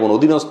বাপ ভাই বোন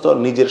অধীনস্থ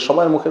নিজের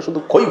সবার মুখে শুধু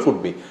খই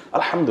ফুটবে,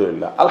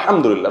 আলহামদুলিল্লাহ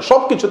আলহামদুলিল্লাহ,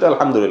 সব কিছুতে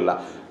আলহামদুলিল্লাহ,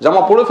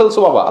 জামা পরে ফেলছো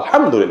বাবা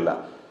আলহামদুলিল্লাহ,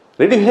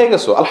 রেডি হয়ে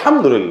গেছো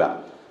আলহামদুলিল্লাহ।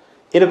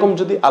 এরকম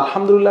যদি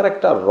আলহামদুলিল্লাহর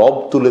একটা রব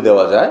তুলে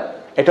দেওয়া যায়,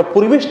 একটা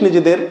পরিবেশ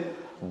নিজেদের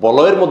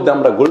বলয়ের মধ্যে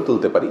আমরা গড়ে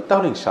তুলতে পারি,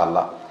 তাহলে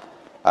ইনশাআল্লাহ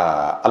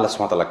আল্লাহ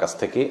সুবহানাহু ওয়া তাআলার কাছ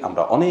থেকে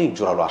আমরা অনেক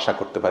জোরালো আশা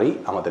করতে পারি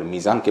আমাদের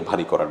মিজানকে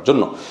ভারী করার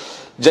জন্য।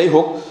 যাই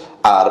হোক,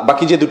 আর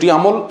বাকি যে 2টি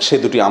আমল, সে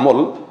 2টি আমল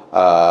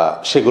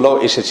সেগুলোও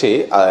এসেছে।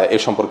 এ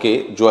সম্পর্কে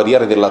জুয়ারিয়া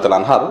রাদিয়াল্লাহু তাআলা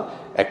আনহার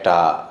একটা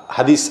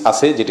হাদিস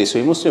আছে, যেটি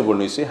সহিহ মুসলিমে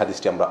বর্ণিত হয়েছে।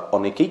 হাদিসটি আমরা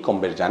অনেকেই কম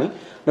বেশ জানি।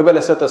 নবী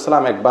আলাইহিস সালাতু ওয়াস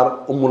সালাম একবার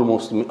উম্মুল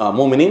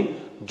মুমিনিন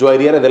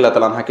জুয়ারিয়া রাদিয়াল্লাহু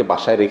তাআলা আনহাকে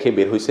বাসায় রেখে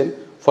বের হইছেন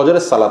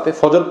ফজরের সালাতে,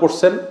 ফজর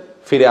পড়ছেন,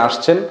 ফিরে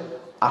আসছেন।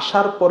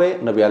 আসার পরে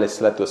নবী আলাইহিস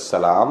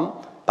সালাম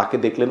তাকে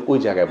দেখলেন ওই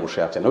জায়গায় বসে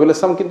আছেন। নবী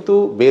আলাইহিস সালাম কিন্তু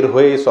বের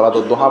হয়ে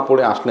সলাতুদ দুহা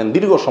পড়ে আসলেন,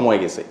 দীর্ঘ সময়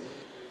গেছে।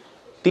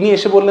 তিনি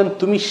এসে বললেন,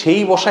 তুমি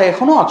সেই বসায়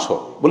এখনো আছো?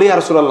 বলে, ইয়া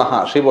রাসূলুল্লাহ,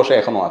 হ্যাঁ সেই বসায়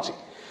এখনো আছি।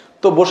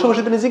 তো বসে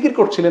বসে তিনি জিকির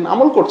করছিলেন,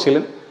 আমল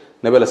করছিলেন।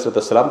 নবী আলাইহিস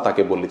সালাম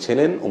তাকে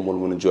বলেছিলেন, উম্মুল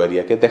মুমিনিন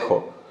জুয়ারিয়াকে, দেখো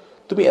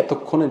তুমি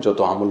এতক্ষণে যত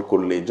আমল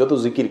করলে, যত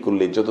জিকির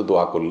করলে, যত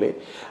দোয়া করলে,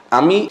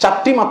 আমি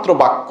 4টি মাত্র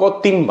বাক্য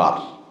 3 বার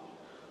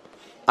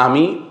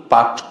আমি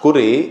পাঠ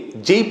করে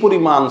যেই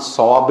পরিমাণ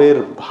সওয়াবের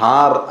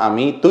ভার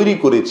আমি তৈরি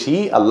করেছি,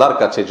 আল্লাহর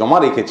কাছে জমা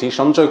রেখেছি,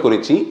 সঞ্চয়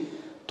করেছি,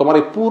 তোমার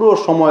এই পুরো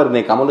সময়ের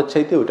নেক আমলের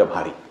চাইতে ওইটা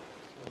ভারী।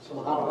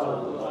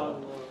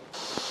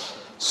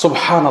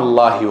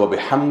 সুবহানাল্লাহি ওয়া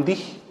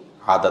বিহামদিহি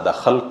আদাদা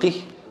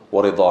খালকিহি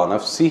ওয়া রিদা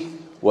নাফসিহি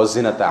ওয়া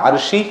জিনাতা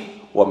আরশিহি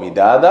ওয়া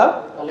মিদাদা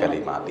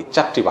কালিমাতিহি।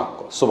 4টি বাক্য,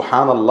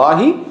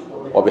 সুবহানাল্লাহি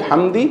ওয়া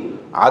বিহামদিহি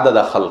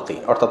আদাদা খালকি,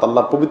 অর্থাৎ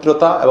আল্লাহর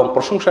পবিত্রতা এবং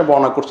প্রশংসায়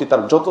বর্ণনা করছি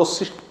তার যত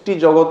সৃষ্টি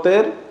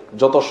জগতের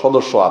যত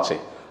সদস্য আছে,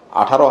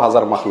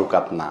 18,000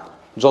 মাখলুকাত না,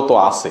 যত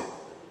আছে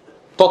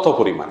তত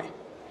পরিমাণে,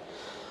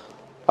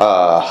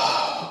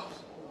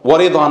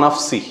 ওয়ারিদা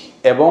নাফসি,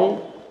 এবং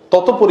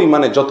তত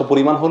পরিমাণে যত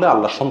পরিমাণ হলে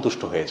আল্লাহ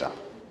সন্তুষ্ট হয়ে যান,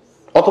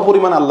 অত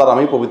পরিমাণে আল্লাহর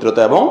আমি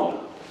পবিত্রতা এবং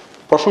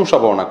প্রশংসা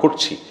বর্ণনা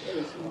করছি।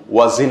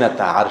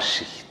 ওয়াজিনাতা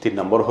আরশি, 3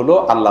 নম্বর হলো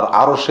আল্লাহর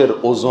আরশের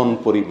ওজন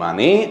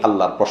পরিমাণে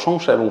আল্লাহর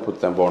প্রশংসা এবং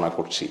পবিত্রতা বর্ণনা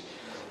করছি।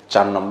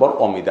 4 নম্বর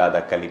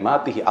অমিদাদা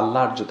কালিমাতিহি,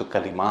 আল্লাহর যত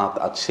কালিমাত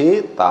আছে,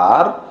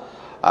 তার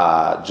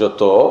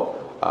যত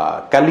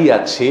কালি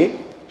আছে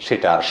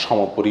সেটার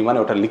সমপরিমাণে,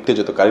 ওটা লিখতে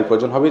যত কালির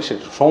প্রয়োজন হবে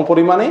সেটা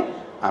সমপরিমাণে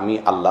আমি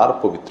আল্লাহর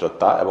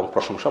পবিত্রতা এবং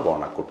প্রশংসা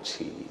বর্ণনা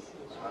করছি।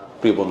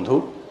 প্রিয় বন্ধু,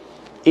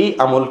 এই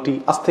আমলটি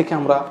আজ থেকে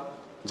আমরা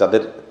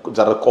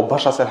যারা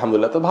অভ্যাস আছে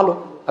আলহামদুলিল্লাহ তো ভালো,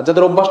 আর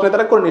যাদের অভ্যাস নেই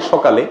তারা করে নি,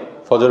 সকালে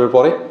ফজরের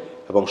পরে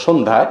এবং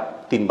সন্ধ্যায়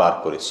 3 বার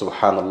করে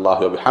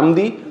সুবহানাল্লাহি ওয়া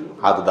বিহামদিহি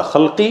আদাদা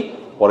খালকি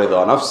ওয়া রিদা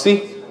নাফসি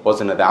ওয়া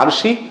জিনাতা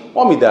আরশি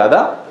ওয়া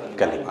মিদাদা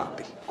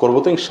কালিমাতি। করবো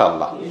তো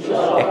ইনশাআল্লাহ,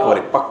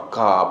 একেবারে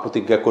পাক্কা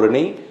প্রতিজ্ঞা করে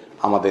নেই,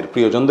 আমাদের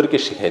প্রিয়জনদেরকে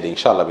শিখাই দিই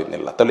ইনশাআল্লাহ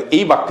বিদিনিল্লাহ। তাহলে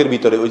এই বাক্যের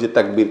ভিতরে ওই যে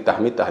তাকবীর,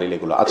 তাহমিদ, তাহলিল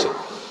এগুলো আছে।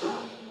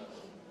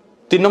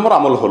 3 নম্বর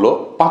আমল হলো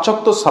 5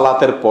 ওয়াক্ত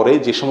সালাতের পরে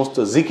যে সমস্ত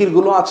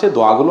জিকিরগুলো আছে,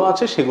 দোয়াগুলো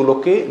আছে,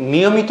 সেগুলোকে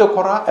নিয়মিত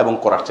করা এবং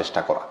করার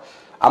চেষ্টা করা।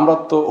 আমরা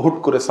তো হুট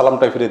করে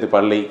সালামটা ফিরে দিতে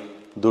পারলেই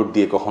দূর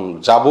দিয়ে কখন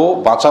যাব,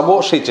 বাঁচাবো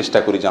সেই চেষ্টা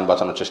করি, যান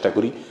বাঁচানোর চেষ্টা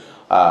করি।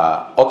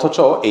 অথচ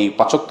এই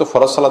 5 ওয়াক্ত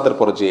ফরজ সালাতের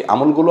পরে যে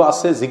আমলগুলো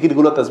আছে,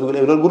 জিকিরগুলো, তাসবিহগুলো,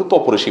 এগুলোর গুরুত্ব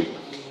অপরিসীম।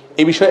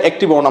 এই বিষয়ে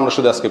একটি বর্ণনা আমরা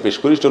শুধু আজকে পেশ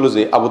করি, চলো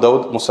যে আবু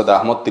দাউদ, মুসনাদ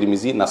আহমদ,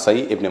 তিরমিজি, নাসাই,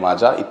 ইবনে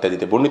মাজাহ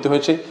ইত্যাদিতে বর্ণিত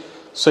হয়েছে।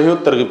 সহিহ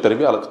তারগিব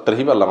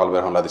তারহিব আল্লামা আল-বায়হাকি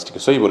রাহিমাহুল্লাহ হাদিসটিকে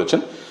সহিহ বলেছেন।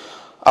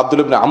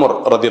 আব্দুল্লাহ ইবনে আমর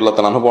রাদিয়াল্লাহু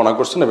তাআলা আনহু বর্ণনা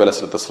করছেন নবী আলাইহিস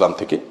সালাম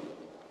থেকে,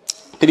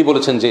 তিনি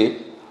বলেছেন যে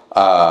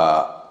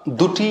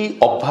 2টি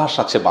অভ্যাস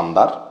আছে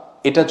বান্দার,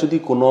 এটা যদি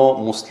কোনো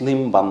মুসলিম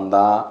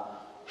বান্দা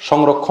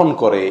সংরক্ষণ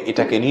করে,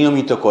 এটাকে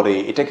নিয়মিত করে,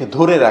 এটাকে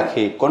ধরে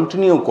রাখে,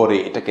 কন্টিনিউ করে,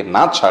 এটাকে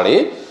না ছাড়ে,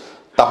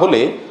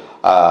 তাহলে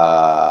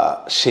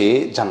সে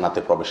জান্নাতে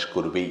প্রবেশ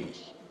করবেই।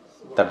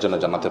 তার জন্য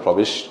জান্নাতে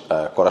প্রবেশ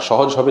করা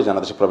সহজ হবে,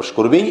 জান্নাতে সে প্রবেশ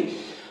করবেই।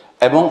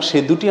 এবং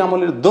সেই 2টি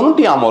আমলের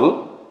দোনোটি আমল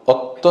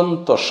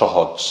অত্যন্ত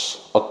সহজ,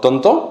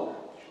 অত্যন্ত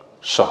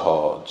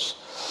সহজ।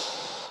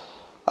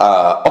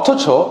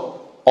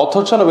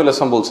 অথচ নবী আলাইহিস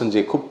সালাম বলছেন যে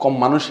খুব কম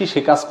মানুষই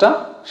সে কাজটা,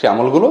 সে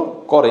আমলগুলো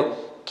করে।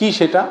 কি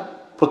সেটা?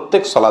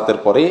 প্রত্যেক সালাতের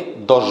পরে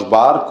 10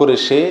 বার করে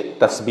সে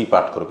তাসবিহ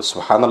পাঠ করবে,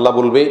 সুবহানাল্লাহ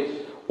বলবে,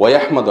 ওয়া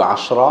ইয়াহমাদু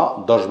 10,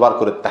 10 বার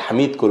করে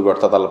তাহমিদ করবে,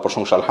 অর্থাৎ আল্লাহর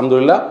প্রশংসা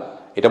আলহামদুলিল্লাহ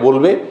এটা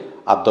বলবে,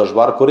 আর 10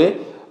 বার করে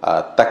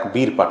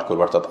তাকবীর পাঠ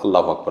করবে, অর্থাৎ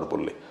আল্লাহু আকবার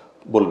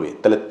বলবে।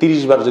 তাহলে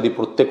 30 বার যদি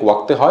প্রত্যেক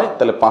ওয়াক্তে হয়,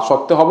 তাহলে 5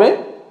 ওয়াক্তে হবে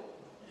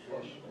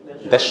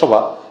 150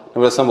 বার।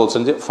 নবী সাল্লাল্লাহু আলাইহি ওয়াসাল্লাম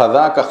বলছেন যে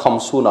ফাযাকা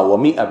খামসুনা ওয়া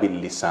মিআ বিল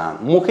লিসান,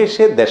 মুখে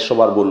সে 150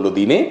 বার বলল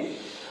দিনে,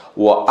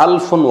 ওয়া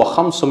আলফুন ওয়া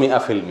খামসুমিআ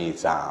ফিল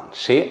মিজান,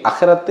 সে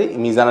আখিরাতে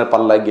মিজানের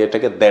পাল্লায় গিয়ে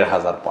এটাকে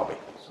 1,500 পাবে।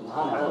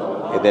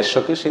 সুবহানাল্লাহ, এই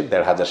 150কে সে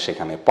 1,500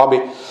 সেখানে পাবে।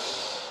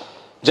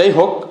 যাই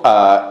হোক,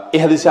 এই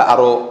হাদিসে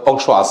আরো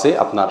অংশ আছে,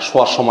 আপনার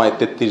শোয়ার সময়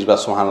 33 বার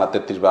সুবহানাল্লাহ,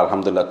 33 বার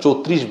আলহামদুলিল্লাহ,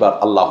 34 বার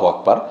আল্লাহু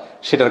আকবার,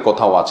 সেটার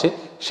কথাও আছে।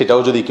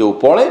 সেটাও যদি কেউ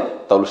পড়ে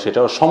তাহলে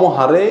সেটাও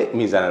সমহারে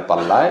মিজানের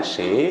পাল্লায়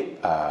সে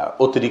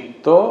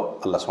অতিরিক্ত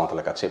আল্লাহ সুবহানাহু ওয়া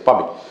তাআলার কাছে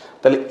পাবে।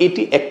 তাহলে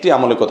এটি একটি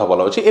আমলের কথা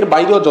বলা হয়েছে। এর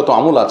বাইরেও যত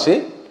আমল আছে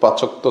 5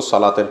 ওয়াক্ত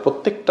সালাতের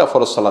প্রত্যেকটা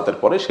ফরজ সালাতের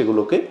পরে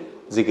সেগুলোকে,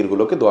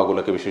 জিকিরগুলোকে,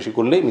 দোয়াগুলোকে বেশি বেশি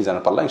করলে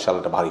মিজানের পাল্লা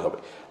ইনশাআল্লাহ এটা ভারী হবে।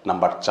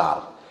 নাম্বার 4,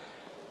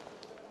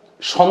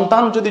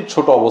 সন্তান যদি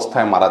ছোট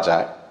অবস্থায় মারা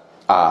যায়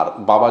আর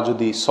বাবা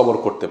যদি সবর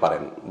করতে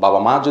পারেন, বাবা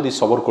মা যদি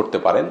সবর করতে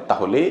পারেন,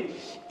 তাহলে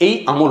এই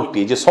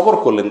আমলটি যে সবর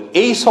করলেন,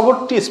 এই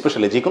সবরটি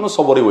স্পেশালি, যে কোনো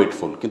সবরে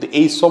ওয়েটফুল, কিন্তু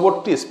এই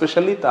সবরটি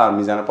স্পেশালি তার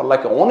মিজানের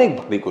পাল্লাকে অনেক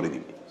ভারী করে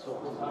দিবে।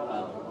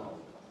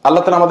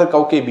 আল্লাহ তাআলা আমাদের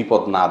কাউকে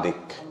বিপদ না দেখ,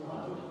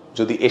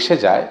 যদি এসে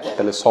যায়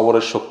তাহলে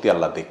সবরের শক্তি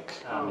আল্লাহ দেখ,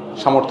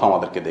 সামর্থ্য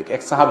আমাদেরকে দেখ।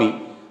 এক সাহাবী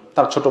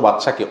তার ছোট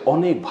বাচ্চাকে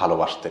অনেক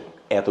ভালোবাসতেন,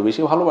 এত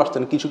বেশি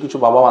ভালোবাসতেন, কিছু কিছু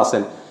বাবা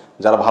আছেন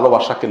যারা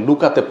ভালোবাসাকে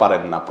লুকাতে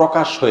পারেন না,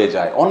 প্রকাশ হয়ে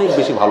যায়, অনেক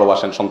বেশি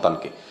ভালোবাসেন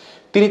সন্তানকে।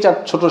 তিনি তার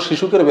ছোট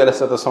শিশুকে নবী আলাইহিস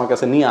সালামের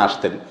কাছে নিয়ে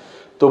আসতেন।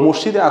 তো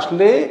মসজিদে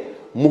আসলে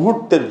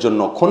মুহূর্তের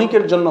জন্য,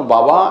 ক্ষণিকের জন্য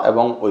বাবা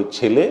এবং ওই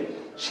ছেলে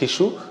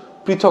শিশু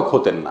পৃথক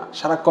হতেন না,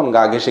 সারাক্ষণ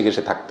গা ঘেঁষে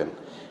ঘেঁষে থাকতেন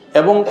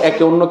এবং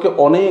একে অন্যকে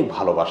অনেক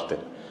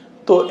ভালোবাসতেন।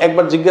 তো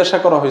একবার জিজ্ঞাসা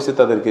করা হয়েছে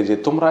তাদেরকে যে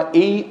তোমরা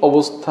এই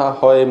অবস্থা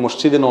হয়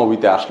মসজিদে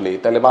নববীতে আসলে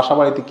তাহলে বাসা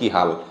বাড়িতে কি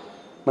হাল,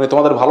 মানে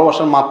তোমাদের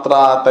ভালোবাসার মাত্রা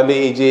তাহলে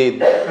এই যে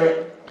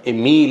এই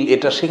মিল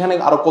এটা সেখানে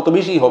আরো কত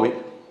বেশি হবে।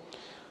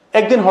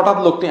 একদিন হঠাৎ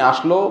লোকটি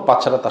আসলো,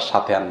 বাচ্চারা তার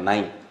সাথে আর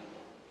নাই।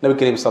 নবী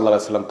করিম সাল্লাল্লাহু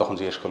আলাইহি ওয়াসাল্লাম তখন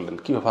জিজ্ঞেস করলেন,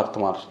 কি ব্যাপার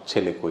তোমার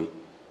ছেলে কই,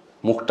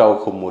 মুখটাও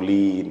খুব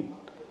মলিন।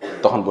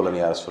 তখন বললেন,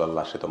 ইয়া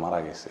রাসূলুল্লাহ, সে তো মারা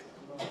গেছে।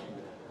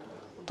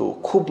 তো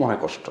খুব মনে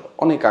কষ্ট,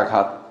 অনেক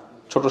আঘাত,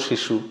 ছোট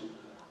শিশু,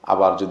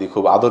 আবার যদি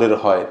খুব আদরের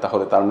হয়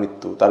তাহলে তার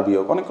মৃত্যু, তার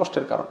বিয়োগ অনেক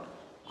কষ্টের কারণ।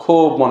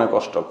 খুব মনে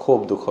কষ্ট, খুব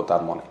দুঃখ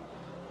তার মনে।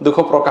 দুঃখ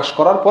প্রকাশ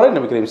করার পরে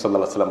নবী করিম সাল্লাল্লাহু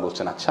আলাইহি ওয়াসাল্লাম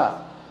বলছেন, আচ্ছা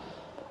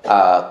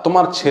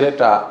তোমার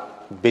ছেলেটা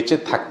বেঁচে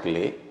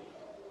থাকলে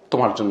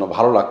তোমার জন্য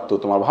ভালো লাগতো,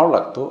 তোমার ভালো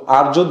লাগতো,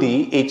 আর যদি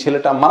এই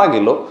ছেলেটা মারা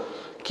গেল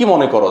কি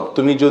মনে করো,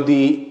 তুমি যদি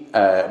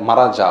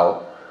মারা যাও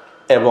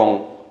এবং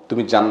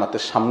তুমি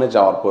জান্নাতের সামনে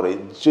যাওয়ার পরে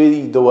যেই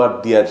দুয়ার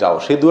দিয়ে যাও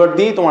সেই দুয়ার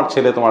দিয়েই তোমার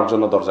ছেলে তোমার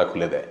জন্য দরজা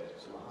খুলে দেয়,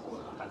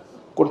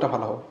 কোনটা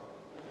ভালো হবে?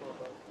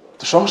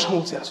 তো সঙ্গে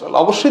সঙ্গে ইয়া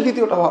রাসূলুল্লাহ, অবশ্যই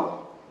দ্বিতীয়টা ভালো।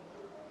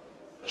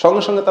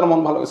 সঙ্গে সঙ্গে তার মন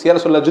ভালো গেছে, ইয়া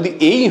রাসূলুল্লাহ যদি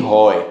এই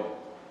হয়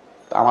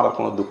তা আমার আর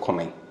কোনো দুঃখ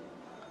নেই,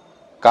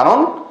 কারণ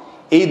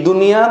এই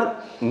দুনিয়ার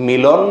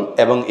মিলন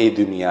এবং এই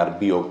দুনিয়ার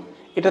বিয়োগ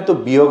এটা তো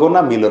বিয়োগও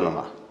না, মিলনও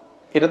না,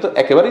 এটা তো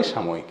একেবারেই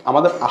সাময়িক।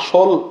 আমাদের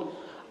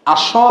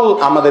আসল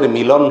আমাদের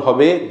মিলন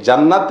হবে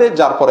জান্নাতে,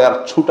 যার পরে আর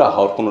ছুটা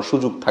হওয়ার কোনো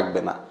সুযোগ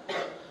থাকবে না।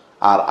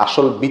 আর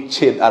আসল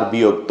বিচ্ছেদ আর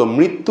বিয়োগ তো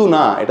মৃত্যু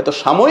না, এটা তো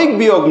সাময়িক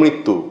বিয়োগ,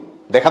 মৃত্যু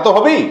দেখা তো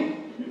হবেই।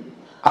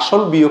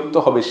 আসল বিয়োগ তো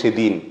হবে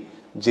সেদিন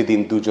যেদিন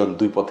দুজন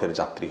দুই পথের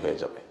যাত্রী হয়ে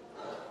যাবে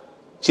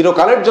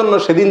চিরকালের জন্য।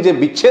 সেদিন যে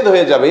বিচ্ছেদ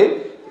হয়ে যাবে,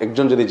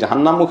 একজন যদি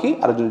জাহান্নামমুখী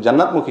আর একজন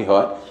জান্নাতমুখী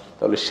হয়,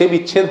 তাহলে সে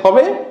বিচ্ছেদ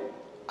হবে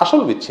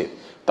আসল বিচ্ছেদ।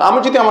 তো আমি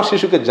যদি আমার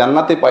শিশুকে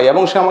জান্নাতে পাই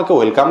এবং সে আমাকে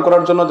ওয়েলকাম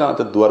করার জন্য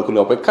জান্নাতের দুয়ার খুলে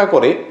অপেক্ষা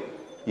করে,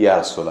 ইয়া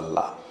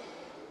রাসূলুল্লাহ,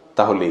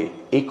 তাহলে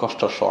এই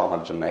কষ্ট সওয়া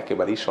আমার জন্য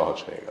একেবারেই সহজ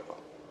হয়ে গেল।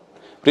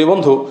 প্রিয়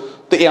বন্ধু,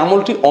 তো এই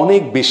আমলটি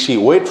অনেক বেশি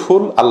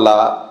ওয়েটফুল। আল্লাহ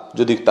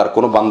যদি তার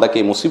কোনো বান্দাকে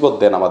মুসিবত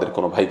দেন, আমাদের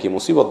কোনো ভাইকে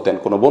মুসিবত দেন,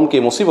 কোনো বোনকে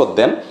মুসিবত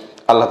দেন,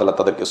 আল্লাহ তাআলা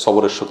তাদেরকে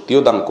সবরের শক্তিও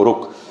দান করুক।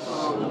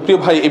 প্রিয়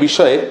ভাই, এ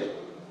বিষয়ে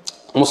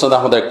মুসনাদ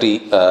আহমদের একটি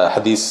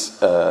হাদিস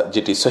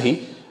যেটি সহিহ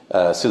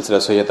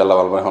সিলসিলা সহিহাত আল্লাহ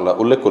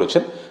উল্লেখ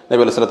করেছেন,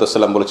 নবী আলাইহিস সালাতু ওয়াস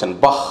সালাম বলেছেন,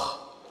 বাহ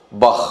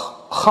বাহ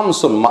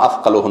খামসুন মা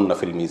আথকালুহুন্না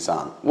ফিল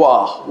মিজান।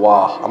 ওয়াহ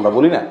ওয়াহ, আমরা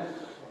বলি না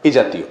এই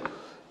জাতীয়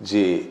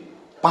যে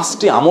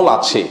 5টি আমল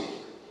আছে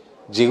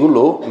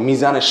যেগুলো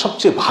মিজানে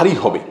সবচেয়ে ভারী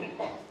হবে।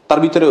 তার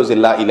ভিতরে ওই যে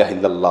লা ইলাহা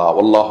ইল্লাল্লাহ,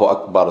 আল্লাহু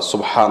আকবার,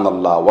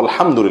 সুবহানাল্লাহ,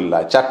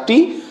 আলহামদুলিল্লাহ 4টি,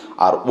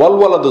 আর ওয়াল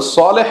ওয়ালাদুস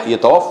সালিহ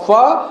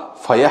ইয়াতাওয়াফা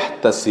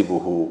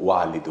ফায়াহতাসিবুহু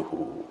ওয়ালিদুহু।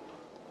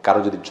 কারো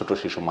যদি ছোট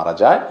শিশু মারা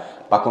যায়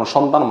বা কোনো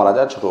সন্তান মারা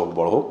যায়, ছোট হোক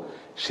বড় হোক,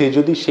 সে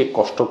যদি সে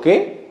কষ্টকে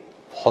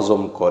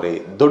হজম করে,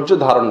 ধৈর্য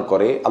ধারণ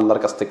করে,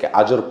 আল্লাহর কাছ থেকে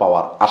আজর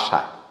পাওয়ার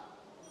আশায়,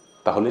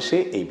 তাহলে সে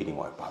এই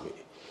বিনিময় পাবে।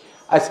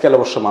 আজকাল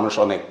অবশ্য মানুষ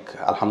অনেক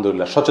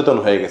আলহামদুলিল্লাহ সচেতন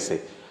হয়ে গেছে।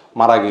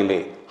 মারা গেলে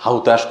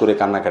হাউতাশ করে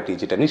কান্নাকাটি,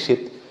 যেটা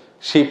নিষেধ,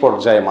 সেই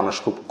পর্যায়ে মানুষ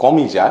খুব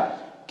কমই যায়।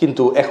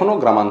 কিন্তু এখনো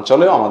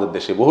গ্রামাঞ্চলেও আমাদের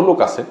দেশে বহু লোক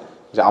আছে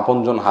যে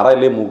আপনজন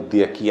হারাইলে মুখ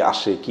দিয়ে কি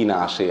আসে কি না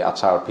আসে,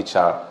 আছাড়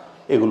পিছাড়,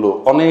 এগুলো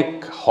অনেক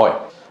হয়।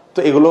 তো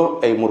এগুলো,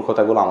 এই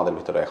মূর্খতাগুলো আমাদের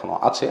ভিতরে এখনো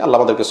আছে। আল্লাহ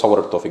আমাদেরকে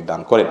সবরের তৌফিক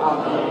দান করেন।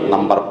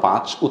 নাম্বার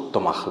 5,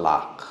 উত্তম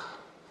আখলাক।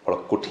 বড়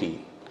কঠিন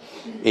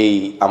এই,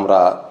 আমরা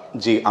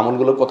যে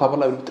আমলগুলোর কথা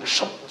বলা, এর ভিতরে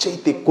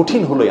সবচেয়ে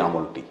কঠিন হলো এই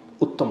আমলটি,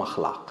 উত্তম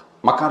আখলাক,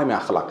 মাকারিমে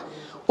আখলাক,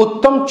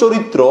 উত্তম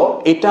চরিত্র।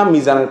 এটা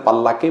মিজানের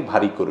পাল্লাকে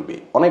ভারী করবে,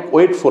 অনেক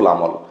ওয়েটফুল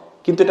আমল,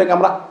 কিন্তু এটাকে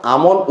আমরা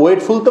আমল,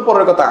 ওয়েটফুল তো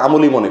পরের কথা,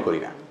 আমলই মনে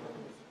করি না।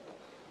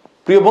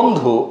 প্রিয়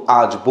বন্ধু,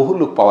 আজ বহু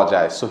লোক পাওয়া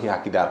যায় সহিহ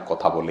আকীদার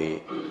কথা বলে,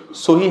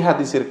 সহিহ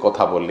হাদিসের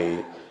কথা বলে,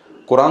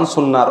 কোরআন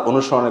সুন্নাহর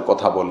অনুসরণের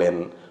কথা বলেন।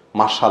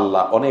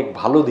 মাশাআল্লাহ, অনেক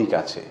ভালো দিক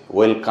আছে,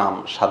 ওয়েলকাম,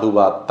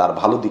 সাধুবাদ তার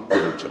ভালো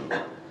দিকগুলোর জন্য।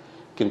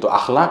 কিন্তু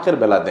আখলাকের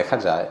বেলা দেখা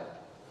যায়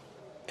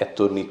এত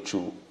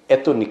নিচু,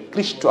 এত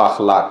নিকৃষ্ট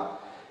আখলাক,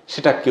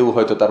 সেটা কেউ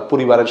হয়তো তার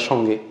পরিবারের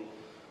সঙ্গে,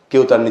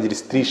 কেউ তার নিজের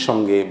স্ত্রীর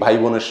সঙ্গে, ভাই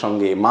বোনের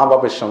সঙ্গে, মা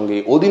বাপের সঙ্গে,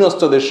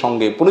 অধীনস্থদের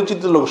সঙ্গে,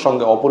 পরিচিত লোকের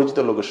সঙ্গে, অপরিচিত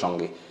লোকের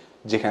সঙ্গে,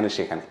 যেখানে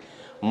সেখানে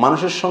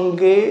মানুষের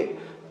সঙ্গে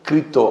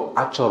কৃত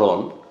আচরণ,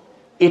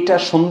 এটা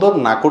সুন্দর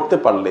না করতে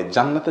পারলে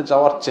জান্নাতে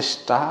যাওয়ার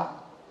চেষ্টা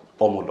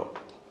অমূলক,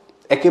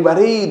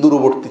 একেবারেই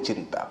দূরবর্তী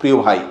চিন্তা। প্রিয়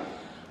ভাই,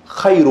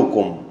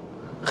 খায়রুকুম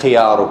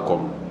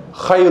খিয়ারুকুম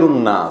খায়রুন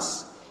নাস,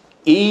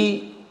 এই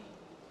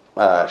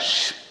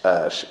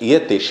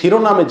ইয়েতে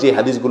শিরোনামে যে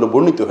হাদিসগুলো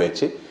বর্ণিত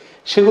হয়েছে,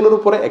 সেগুলোর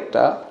উপরে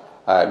একটা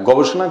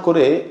গবেষণা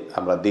করে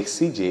আমরা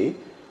দেখছি যে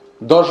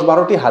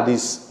 10-12টি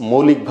হাদিস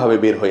মৌলিকভাবে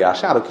বের হয়ে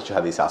আসে, আরো কিছু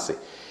হাদিস আছে।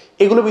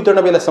 এগুলোর ভিতরে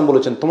নবী আলাইহিস সালাম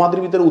বলেছেন, তোমাদের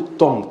ভিতরে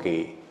উত্তম কে,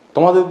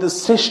 তোমাদের ভিতরে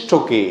শ্রেষ্ঠ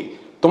কে,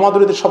 তোমাদের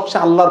ভিতরে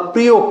সবচেয়ে আল্লাহর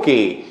প্রিয় কে।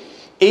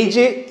 এই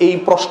যে এই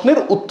প্রশ্নের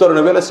উত্তরে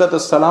নবী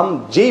আলাইহিস সালাম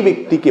যেই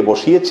ব্যক্তিকে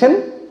বসিয়েছেন,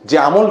 যে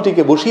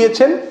আমলটিকে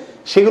বসিয়েছেন,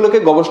 সেগুলোকে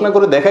গবেষণা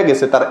করে দেখা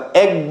গেছে তার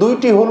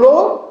 1-2টি হলো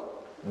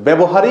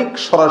ব্যবহারিক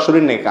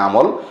সরাসরি নেক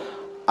আমল,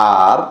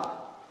 আর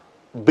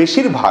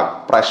বেশিরভাগ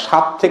প্রায়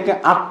 7 থেকে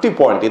 8টি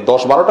পয়েন্ট, এই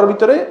 10-12টার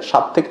ভিতরে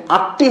 7 থেকে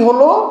 8টি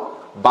হলো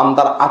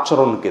বান্দার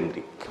আচরণ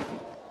কেন্দ্রিক,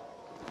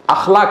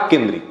 আখলাক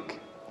কেন্দ্রিক।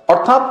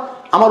 অর্থাৎ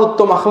আমার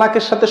উত্তম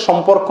আখলাকের সাথে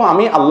সম্পর্ক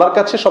আমি আল্লাহর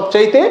কাছে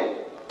সবচাইতে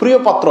প্রিয়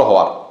পাত্র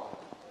হওয়ার।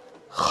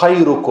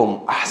 খায়রুকুম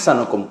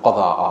আহসানুকুম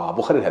কদাআ,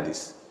 বুখারীর হাদিস।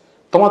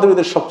 তোমাদের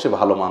ভিতরে সবচেয়ে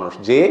ভালো মানুষ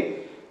যে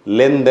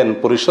লেনদেন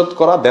পরিশোধ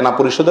করা, দেনা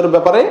পরিশোধের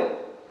ব্যাপারে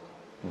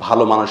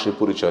ভালো মানুষের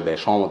পরিচয় দেয়,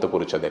 সমমত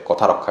পরিচয় দেয়,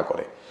 কথা রক্ষা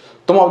করে।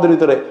 তোমাদের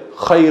ভিতরে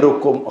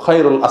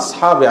খায়রুল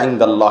আসহাবি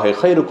ইনদাল্লাহি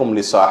খায়রুকুম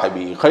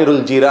লিসাহিবি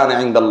খায়রুল জিরানি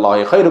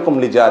ইনদাল্লাহি খায়রুকুম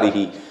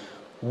লিজারিহি।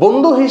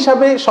 বন্ধু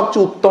হিসাবে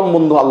সবচেয়ে উত্তম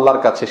বন্ধু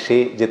আল্লাহর কাছে সে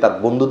যে তার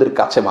বন্ধুদের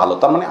কাছে ভালো।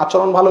 তার মানে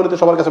আচরণ ভালো হলে তো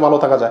সবার কাছে ভালো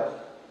থাকা যায়।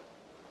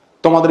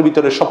 তোমাদের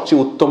ভিতরে সবচেয়ে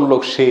উত্তম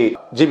লোক সে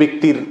যে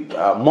ব্যক্তির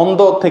মন্দ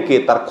থেকে,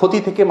 তার ক্ষতি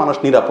থেকে মানুষ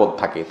নিরাপদ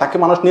থাকে, তাকে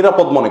মানুষ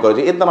নিরাপদ মনে করে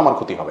যে এর দ্বারা আমার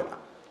ক্ষতি হবে না,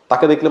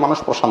 তাকে দেখলে মানুষ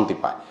প্রশান্তি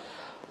পায়,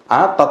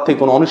 আর তার থেকে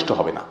কোনো অনিষ্ট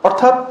হবে না।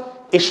 অর্থাৎ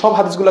এই সব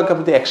হাদিসগুলোকে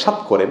আপনি একসাথ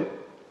করেন।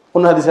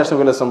 অন্য হাদিসে রাসূলুল্লাহ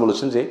সাল্লাল্লাহু আলাইহি ওয়াসাল্লাম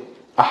বলেছেন যে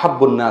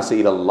আহাব্বুন নাসি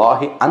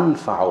ইলাল্লাহি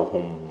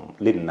আনফাউহুম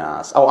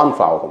লিন-নাস আও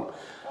আনফাউহুম,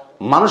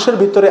 মানুষের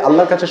ভিতরে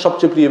আল্লাহর কাছে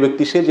সবচেয়ে প্রিয়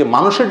ব্যক্তি সে যে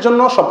মানুষের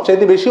জন্য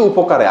সবচাইতে বেশি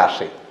উপকারে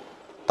আসে,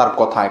 তার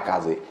কথায়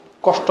কাজে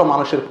কষ্ট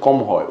মানুষের কম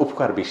হয়,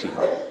 উপকার বেশি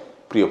হয়।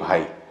 প্রিয়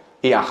ভাই,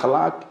 এই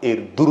আখলাক এর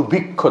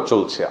দুর্ভিক্ষ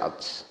চলছে, আজ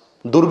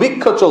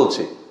দুর্ভিক্ষ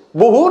চলছে।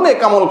 বহু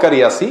নেকামলকারী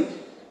আছি,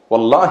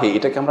 ওয়াল্লাহি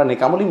এটাকে আমরা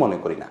নেকামলই মনে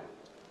করি না।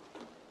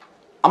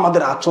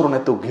 আমাদের আচরণ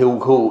এত ঘেউ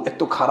ঘেউ,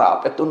 এত খারাপ,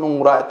 এত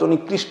নোংরা, এত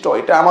নিকৃষ্ট,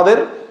 এটা আমাদের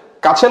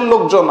কাছের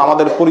লোকজন,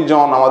 আমাদের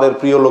পরিজন, আমাদের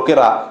প্রিয়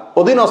লোকেরা,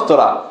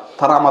 অধীনস্থরা,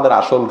 তারা আমাদের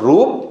আসল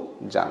রূপ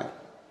জানে।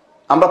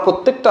 আমরা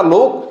প্রত্যেকটা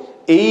লোক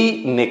এই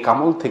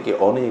নেকামল থেকে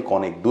অনেক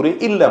অনেক দূরে।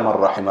 ইল্লা মান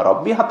রাহিমা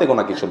রাব্বি, হাতে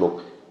গোনা কিছু লোক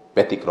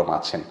ব্যতিক্রম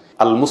আছেন।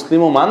 আল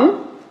মুসলিমু মান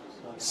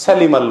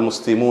সালিমাল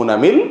মুসলিমুনা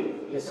মিন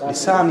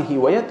লিসানিহি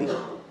ওয়া ইয়াদিহি,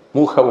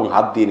 মুখ এবং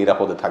হাত দিয়ে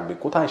নিরাপদে থাকবে।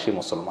 কোথায় সে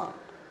মুসলমান?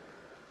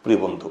 প্রিয়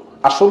বন্ধু,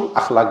 আসল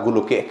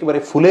আখলাকগুলোকে একেবারে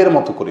ফুলের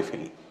মতো করে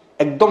ফেলি,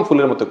 একদম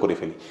ফুলের মতো করে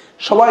ফেলি।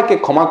 সবাইকে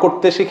ক্ষমা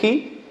করতে শিখি।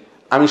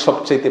 আমি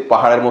সবচাইতে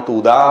পাহাড়ের মতো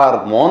উদার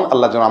মন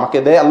আল্লাহ যেন আমাকে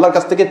দেয়, আল্লাহর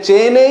কাছ থেকে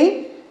চেয়ে নেই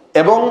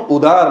এবং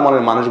উদার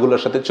মনের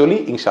মানুষগুলোর সাথে চলি,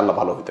 ইনশাআল্লাহ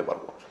ভালো হতে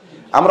পারবো।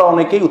 আমরা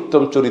অনেকেই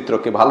উত্তম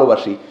চরিত্রকে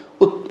ভালোবাসি,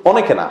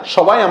 অনেকে না,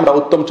 সবাই আমরা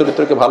উত্তম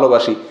চরিত্রকে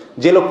ভালোবাসি।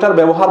 যে লোকটার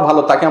ব্যবহার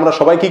ভালো তাকে আমরা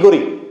সবাই কি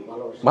করি?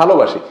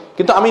 ভালোবাসি।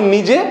 কিন্তু আমি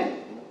নিজে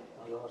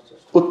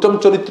উত্তম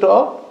চরিত্র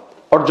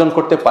অর্জন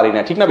করতে পারি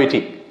না, ঠিক না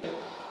বেঠিক?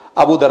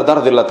 আবু দারদা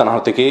রাদিয়াল্লাহু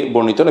তাআলা থেকে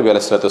বর্ণিত, নবী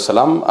আলাইহিস সালাতু ওয়াস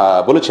সালাম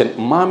বলেছেন,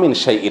 মা মিন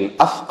শাইইন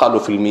আথকালু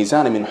ফিল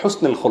মিজান মিন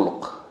হুসনিল খুলুক।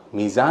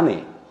 মিজানে,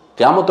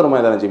 কিয়ামতের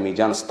ময়দানে যে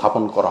মিজান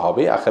স্থাপন করা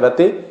হবে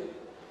আখিরাতে,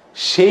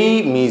 সেই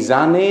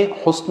মিজানে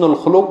হুসনুল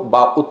খুলুক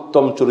বা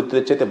উত্তম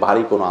চরিত্রের চাইতে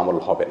ভারী কোনো আমল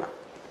হবে না।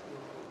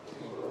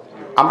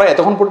 আমরা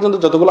এতক্ষণ পর্যন্ত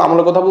যতগুলো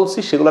আমলের কথা বলছি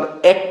সেগুলোর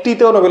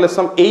একটিতেও নবী আলাইহিস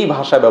সালাম এই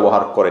ভাষা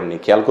ব্যবহার করেননি।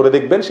 খেয়াল করে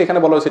দেখবেন, সেখানে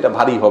বলা হয়েছে এটা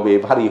ভারী হবে,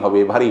 ভারী হবে,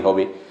 ভারী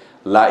হবে,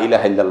 লা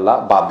ইলাহা ইল্লাল্লাহ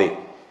বাদে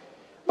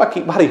বাকি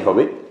ভারী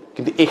হবে।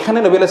 কিন্তু এখানে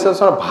নবী আলাইহিস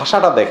সালাম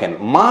ভাষাটা দেখেন,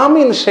 মা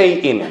মিন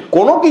শাইইন,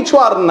 কোনো কিছু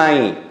আর নাই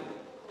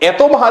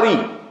এত ভারী,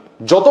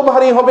 যত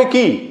ভারী হবে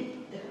কি?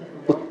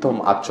 উত্তম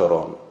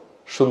আচরণ,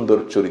 সুন্দর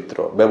চরিত্র,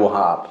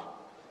 ব্যবহার।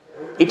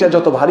 এটা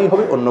যত ভারী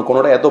হবে অন্য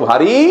কোনোটা এত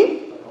ভারী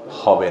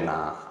হবে না।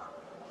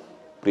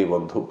 প্রিয়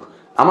বন্ধু,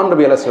 আমার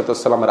নবী আলাইহিস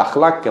সালামের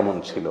আখলাক কেমন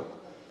ছিল?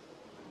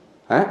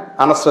 হ্যাঁ,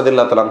 আনাস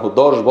রাদিয়াল্লাহু তাআলা আনহু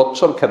 10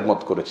 বছর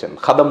খেদমত করেছেন।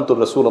 খাদামতুর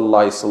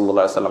রাসূলুল্লাহ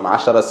সাল্লাল্লাহু আলাইহি ওয়াসাল্লাম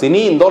 10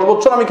 সিনিন, 10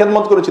 বছর আমি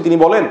খেদমত করেছি। তিনি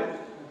বলেন,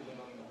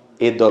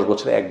 এই 10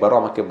 বছরে একবারও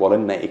আমাকে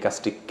বলেন না এই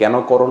কাজটি কেন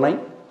করো নাই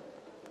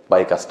বা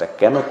এই কাজটা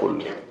কেন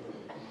করলে।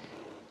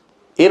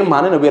 এর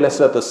মানে নবী আলাইহিস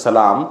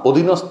সালাম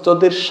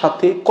অধীনস্থদের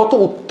সাথে কত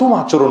উত্তম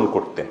আচরণ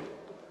করতেন।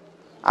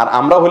 আর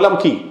আমরা হইলাম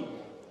কি?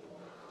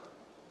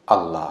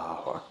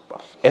 আল্লাহু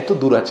আকবার, এত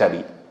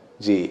দুরাচারী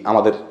যে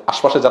আমাদের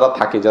আশপাশে যারা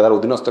থাকে, যারা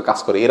অধীনস্থ কাজ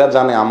করে, এরা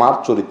জানে আমার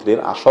চরিত্রের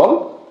আসল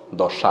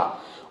দশা।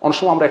 অনেক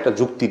সময় আমরা একটা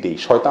যুক্তি দেই,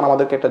 শয়তান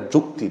আমাদেরকে একটা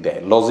যুক্তি দেয়,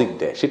 লজিক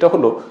দেয়। সেটা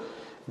হলো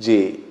যে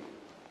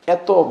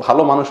এত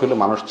ভালো মানুষ হলে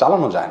মানুষ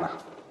চালানো যায় না,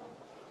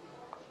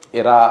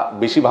 এরা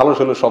বেশি ভালো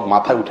হলে সব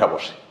মাথায় উঠা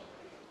বসে।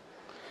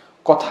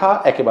 কথা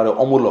একেবারে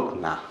অমূলক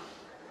না,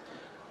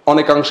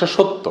 অনেকাংশে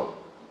সত্য।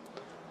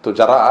 তো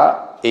যারা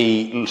এই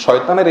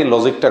শয়তানের এই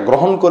লজিকটা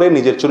গ্রহণ করে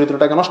নিজের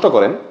চরিত্রটাকে নষ্ট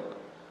করেন,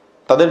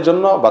 তাদের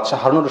জন্য বাদশাহ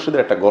হারুনুর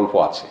রশিদের একটা গল্প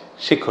আছে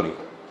শিক্ষণীয়।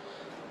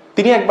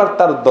 তিনি একবার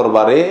তার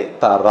দরবারে,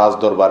 তার রাজ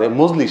দরবারে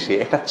মজলিসে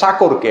একটা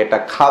চাকরকে, একটা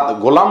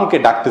গোলামকে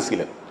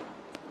ডাকতেছিলেন।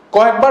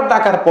 কয়েকবার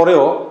ডাকার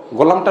পরেও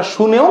গোলামটা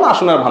শুনেও না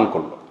শোনার ভান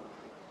করলো।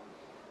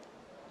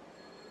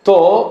 তো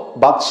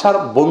বাদশার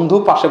বন্ধু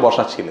পাশে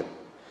বসা ছিলেন,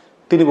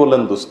 তিনি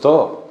বললেন, দোস্ত,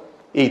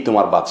 এই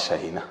তোমার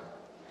বাদশাহী না,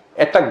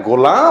 একটা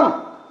গোলাম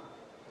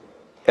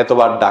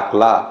এতবার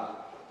ডাকলা,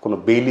 কোনো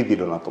বেইলি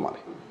দিল না তোমার,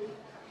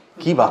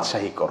 কি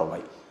বাদশাহী করো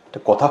ভাই, এটা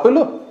কথা হইল?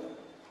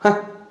 হ্যাঁ।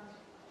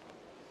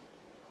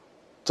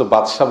 তো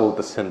বাদশাহ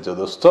বলতেছেন যে,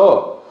 দোস্ত,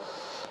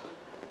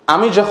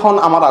 আমি যখন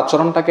আমার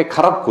আচরণটাকে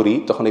খারাপ করি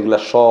তখন এগুলা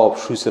সব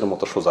সুইচের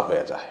মতো সোজা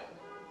হয়ে যায়,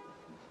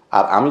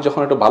 আর আমি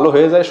যখন একটু ভালো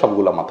হয়ে যায়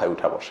সবগুলা মাথায়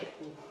উঠা বসে।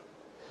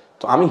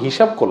 তো আমি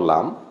হিসাব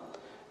করলাম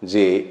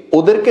যে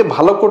ওদেরকে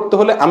ভালো করতে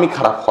হলে আমি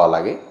খারাপ হওয়া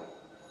লাগে,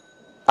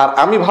 আর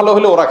আমি ভালো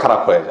হলে ওরা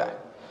খারাপ হয়ে যায়।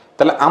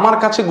 তাহলে আমার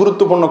কাছে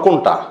গুরুত্বপূর্ণ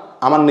কোনটা?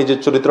 আমার নিজের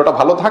চরিত্রটা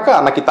ভালো থাকা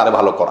নাকি তারে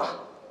ভালো করা?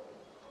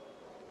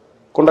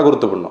 কোনটা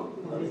গুরুত্বপূর্ণ?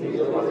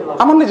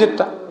 আমার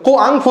নিজেরটা। কো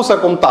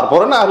আনফুসাকুম,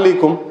 তারপরে না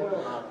আহলিকুম।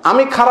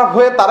 আমি খারাপ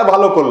হয়ে তারে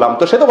ভালো করলাম,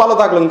 তো সে তো ভালো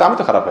থাকলো, কিন্তু আমি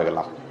তো খারাপ হয়ে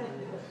গেলাম,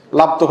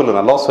 লাভ তো হলো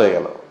না, লস হয়ে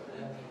গেল।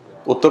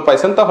 উত্তর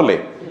পাইছেন? তাহলে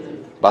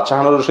বাদশাহ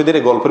হারুন রশিদের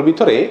এই গল্পের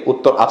ভিতরে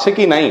উত্তর আছে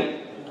কি নাই?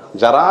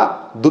 যারা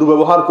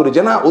দুর্ব্যবহার করি,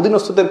 যে না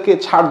অধীনস্থদেরকে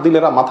ছাড় দিলে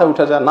এরা মাথায়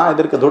উঠা যায়, না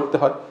এদেরকে ধরতে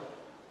হয়,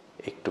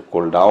 একটু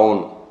কুল ডাউন,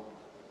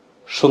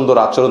 সুন্দর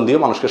আচরণ দিয়ে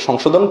মানুষকে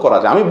সংশোধন করা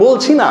যায়। আমি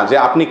বলছি না যে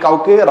আপনি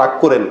কাউকে রাগ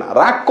করেন না,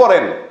 রাগ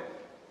করেন,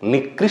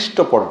 নিকৃষ্ট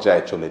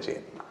পর্যায়ে চলে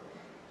যেন না।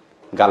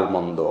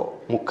 গালমন্দ,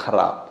 মুখ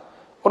খারাপ,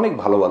 অনেক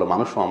ভালো ভালো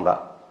মানুষও আমরা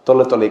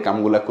তলে তলে এই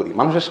কামগুলা করি,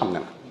 মানুষের সামনে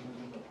না।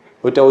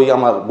 ওইটা ওই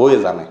আমার বউয়ে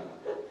জানে,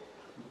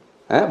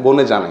 হ্যাঁ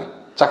বোনে জানে,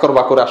 চাকর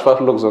বাকর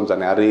আশপাশের লোকজন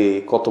জানে, আরে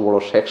কত বড়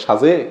শেখ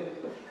সাজে,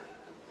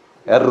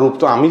 এর রূপ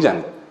তো আমি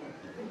জানি,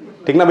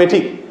 ঠিক না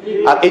বেঠিক?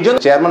 আর এই জন্য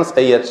চেয়ারম্যান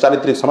এই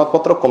চারিত্রিক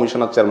সনদপত্র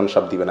কমিশনার চেয়ারম্যান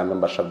সাহেব দিবে না,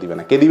 মেম্বার সাহেব দিবে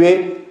না, কে দিবে?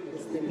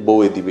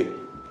 বউয়ে দিবে।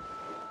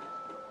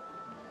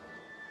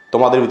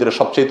 তোমাদের ভিতরে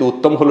সবচেয়ে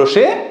উত্তম হলো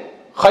সে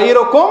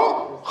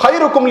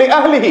খায়রুকুম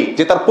লিআহলিহি,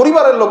 যে তার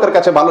পরিবারের লোকের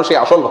কাছে ভালো, সে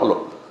আসল ভালো।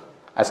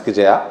 আজকে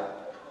যা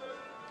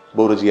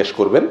বউরে জিজ্ঞেস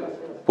করবেন,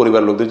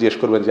 পরিবার লোকদের জিজ্ঞেস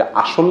করবেন যে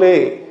আসলে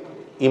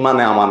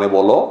ইমানে আমানে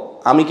বলো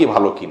আমি কি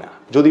ভালো কিনা।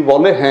 যদি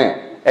বলে হ্যাঁ,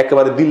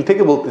 একেবারে দিল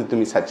থেকে বলতে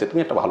তুমি চাইছে তুমি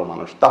একটা ভালো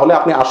মানুষ, তাহলে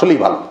আপনি আসলেই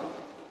ভালো।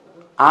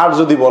 আর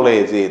যদি বলে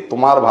যে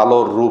তোমার ভালো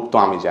রূপ তো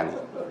আমি জানি,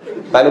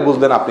 তাহলে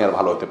বুঝলেন আপনি আর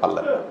ভালো হতে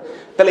পারলেন না।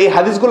 তাহলে এই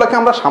হাদিসগুলোকে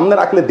আমরা সামনে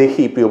রাখলে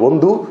দেখি, প্রিয়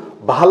বন্ধু,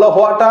 ভালো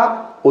হওয়াটা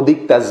অধিক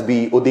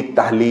তাসবিহ, অধিক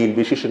তাহলিল,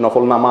 বিশেষ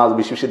নফল নামাজ,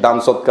 বিশেষ দান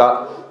সদকা,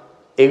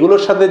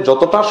 এগুলোর সাথে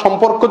যতটা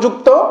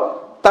সম্পর্কযুক্ত,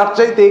 তার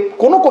চাইতে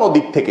কোনো কোনো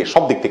দিক থেকে,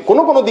 সব দিক থেকে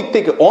কোনো কোনো দিক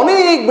থেকে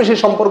অনেক বেশি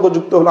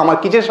সম্পর্কযুক্ত হলো আমার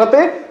কিসের সাথে?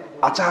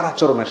 আচার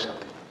আচরণের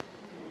সাথে।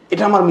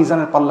 এটা আমার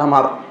মিজানের পাল্লা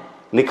আমার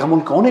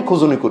নেকামলকে অনেক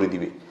ওজনে করে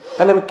দিবে।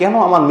 তাহলে আমি কেন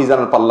আমার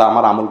মিজানের পাল্লা,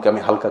 আমার আমলকে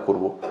আমি হালকা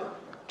করব?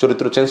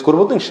 চরিত্র চেঞ্জ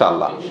করবো তো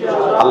ইনশাআল্লাহ।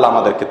 আল্লাহ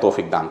আমাদেরকে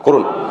তৌফিক দান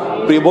করুন।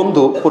 প্রিয়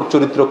বন্ধু, ওর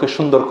চরিত্রকে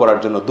সুন্দর করার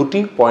জন্য দুটি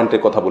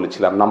পয়েন্টের কথা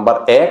বলেছিলাম। নাম্বার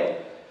 1,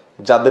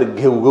 যাদের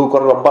ঘেউ ঘেউ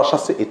করার অভ্যাস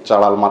আছে, এই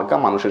চাড়াল মার্কা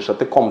মানুষের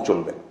সাথে কম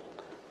চলবেন।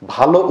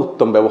 ভালো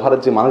উত্তম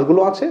ব্যবহারের যে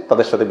মানুষগুলো আছে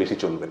তাদের সাথে বেশি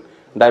চলবেন।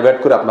 ডাইভার্ট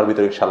করে আপনার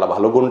ভিতরে ইনশাআল্লাহ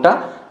ভালো গুণটা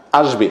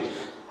আসবে।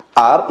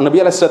 আর নবী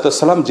আলাইহিস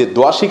সালাম যে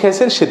দোয়া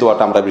শিখাইছেন, সে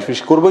দোয়াটা আমরা বেশি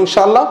বেশি করবো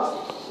ইনশাআল্লাহ।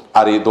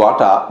 আর এই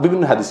দোয়াটা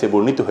বিভিন্ন হাদিসে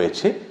বর্ণিত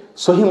হয়েছে,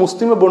 সহিহ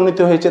মুসলিমে বর্ণিত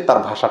হয়েছে, তার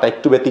ভাষাটা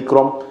একটু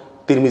ব্যতিক্রম।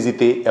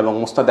 তিরমিজিতে এবং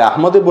মুসনাদে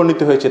আহমদে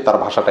বর্ণিত হয়েছে, তার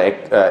ভাষাটা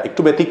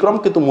একটু ব্যতিক্রম,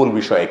 কিন্তু মূল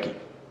বিষয় একই।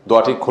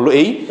 দোয়াটি হলো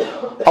এই,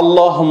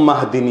 আল্লাহুম্মা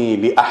হদিনি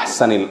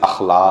লিআহসানিল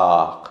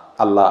আখলাক।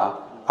 আল্লাহ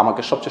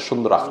আমাকে সবচেয়ে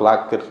সুন্দর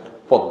আখলাকের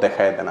পথ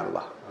দেখায় দেন,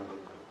 আল্লাহ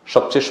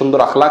সবচেয়ে সুন্দর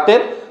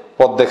আখলাকের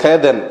পথ দেখায়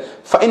দেন।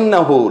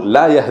 ফাইন্নাহু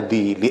লা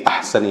ইয়াহদি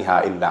লিআহসানিহা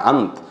ইল্লা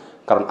আন্ত,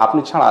 কারণ আপনি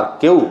ছাড়া আর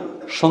কেউ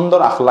সুন্দর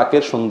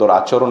আখলাকের, সুন্দর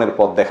আচরণের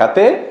পথ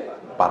দেখাতে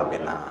পারবে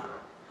না।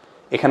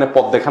 এখানে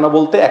পথ দেখানো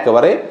বলতে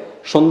একেবারে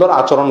সুন্দর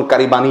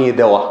আচরণকারী বানিয়ে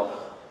দেওয়া।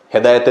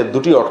 হেদায়েতের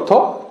দুটি অর্থ,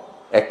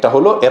 একটা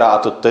হলো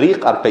ইরাআতুত তরিক,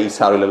 আর একটা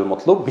ইসাইলাল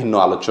মতলুব, ভিন্ন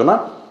আলোচনা।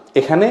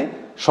 এখানে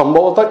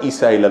সম্ভবত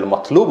ইসাইলাল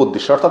মতলুব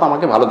উদ্দেশ্য, অর্থাৎ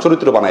আমাকে ভালো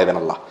চরিত্র বানিয়ে দেন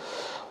আল্লাহ।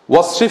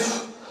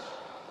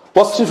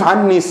 ওয়াসরিফ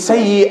আন্নি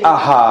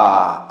সাইয়্যাহা,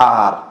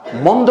 আর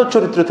মন্দ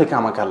চরিত্র থেকে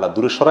আমাকে আল্লাহ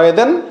দূরে সরায়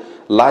দেন।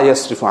 লা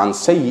ইয়াসরিফু আন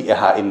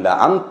সাইয়্যাহা ইল্লা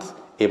আন্ত,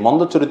 এই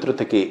মন্দ চরিত্র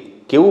থেকে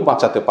কেউ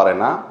বাঁচাতে পারে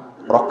না,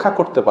 রক্ষা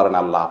করতে পারে না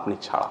আল্লাহ আপনি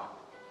ছাড়া।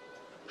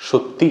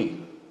 সত্যি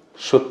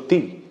সত্যি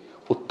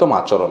উত্তম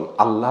আচরণ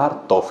আল্লাহর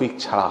তৌফিক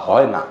ছাড়া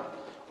হয় না।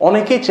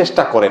 অনেকেই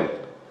চেষ্টা করেন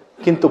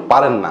কিন্তু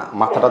পারেন না।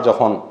 মাথাটা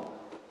যখন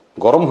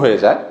গরম হয়ে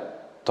যায়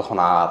তখন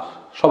আর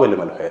সব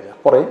এলোমেলো হয়ে যায়,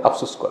 পরে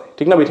আফসোস করে,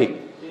 ঠিক না ঠিক?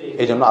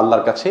 এই জন্য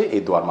আল্লাহর কাছে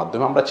এই দোয়ার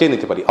মাধ্যমে আমরা চেয়ে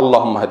নিতে পারি,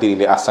 আল্লাহুম্মা হদিনি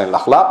লিআহসানিল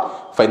আখলাক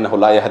ফাইন্নাহু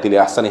লা ইয়াহদি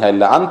লিআহসানিহা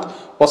ইল্লা আন্ত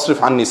ওয়াসরিফ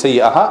আন্নি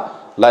সাইয়্যাহা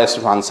লা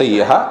ইয়াসরিফু আন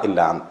সাইয়্যাহা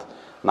ইল্লা আন্ত।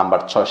 নাম্বার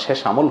 6, শেষ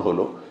আমল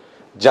হলো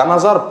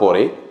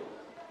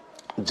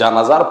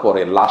জানাজার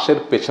পরে লাশের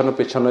পেছনে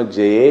পেছনে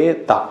যেয়ে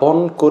দাফন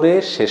করে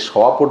শেষ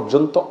হওয়া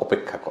পর্যন্ত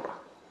অপেক্ষা করা।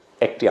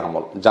 একটি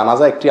আমল,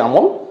 জানাজা একটি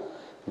আমল।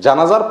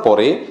 জানাজার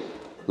পরে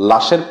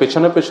লাশের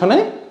পেছনে পেছনে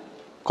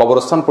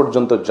কবরস্থান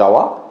পর্যন্ত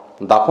যাওয়া,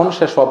 দাফন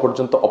শেষ হওয়া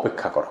পর্যন্ত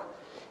অপেক্ষা করা।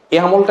 এই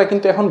আমলটা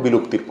কিন্তু এখন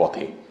বিলুপ্তির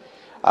পথে।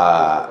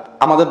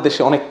 আমাদের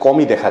দেশে অনেক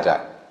কমই দেখা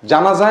যায়।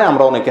 জানাজায়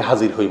আমরা অনেকে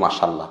হাজির হই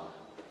মাশাআল্লাহ,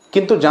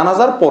 কিন্তু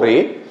জানাজার পরে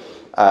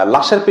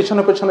লাশের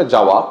পেছনে পেছনে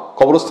যাওয়া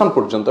কবরস্থান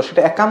পর্যন্ত,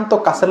 সেটা একান্ত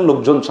কাছের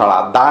লোকজন ছাড়া,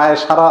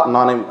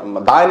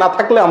 দায় না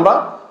থাকলে আমরা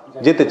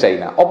যেতে চাই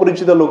না।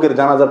 অপরিচিত লোকের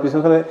জানাজার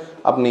পিছনে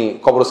আপনি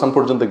কবরস্থান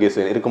পর্যন্ত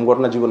গেছেন, এরকম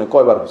ঘটনা জীবনে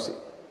কয়বার হয়েছে?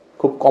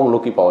 খুব কম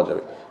লোকই পাওয়া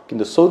যাবে।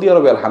 কিন্তু সৌদি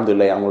আরবে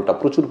আলহামদুলিল্লাহ এই আমলটা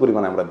প্রচুর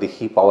পরিমাণে আমরা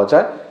দেখি, পাওয়া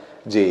যায়,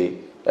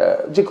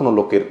 যে কোনো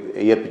লোকের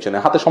এর পিছনে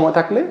হাতে সময়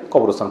থাকলে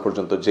কবরস্থান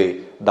পর্যন্ত যে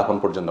দাফন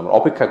পর্যন্ত আমরা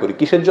অপেক্ষা করি।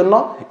 কিসের জন্য?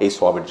 এই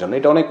সওয়াবের জন্য।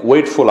 এটা অনেক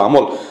ওয়েটফুল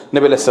আমল।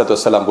 নবী আলাইহিস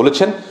সালাম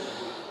বলেছেন,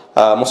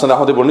 মুসনাদ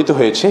আহমদে বর্ণিত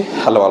হয়েছে,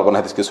 আল্লাহ আলবানী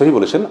হাদিসকে সহিহ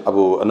বলেছেন,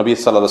 নবী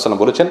সাল্লাল্লাহু আলাইহি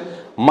ওয়াসাল্লাম বলেছেন,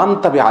 মান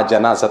তাবিআ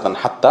জানাজাতান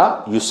হাত্তা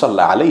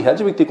ইউসাল্লা আলাইহা,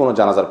 যে ব্যক্তি কোনো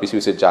জানাজার পিছে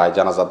পিছে যায়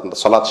জানাজার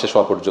সালাত শেষ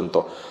হওয়া পর্যন্ত,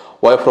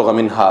 ওয়াফরুগা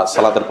মিনহা,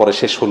 সালাতের পরে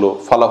শেষ হলো,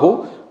 ফালাহু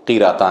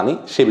কিরাতানি,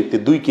 সে ব্যক্তি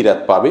 2 কিরাত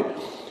পাবে।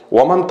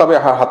 ওয়ামান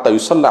তাবিআহা হাত্তা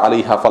ইউসাল্লা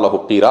আলাইহা ফালাহু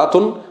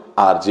কিরাতুন,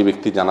 আর যে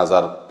ব্যক্তি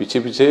জানাজার পিছে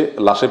পিছে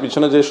লাশের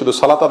পিছনে যে শুধু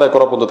সালাত আদায়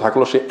করা পর্যন্ত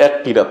থাকলো সে 1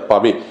 কিরাত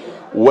পাবে।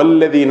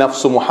 ওয়াল্লাযী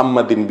নাফসু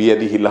মুহাম্মাদিন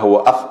বিয়াদিহি লাহু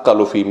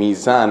আফকালু ফি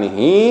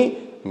মিজানিহি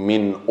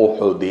মিন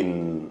উহুদিন।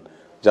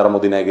 যারা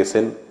মদিনায়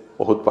গেছেন,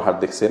 উহুদ পাহাড়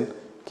দেখছেন,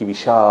 কি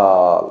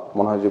বিশাল,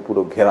 মনে হয় যে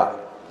পুরো ঘেরা।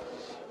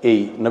 এই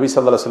নবী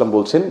সাল্লাল্লাহু আলাইহি ওয়াসাল্লাম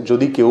বলছেন,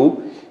 যদি কেউ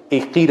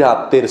এই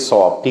কিরাতের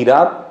সওয়াব,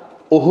 কিরাত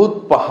উহুদ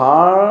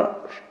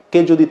পাহাড়কে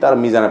যদি তার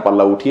মিজানে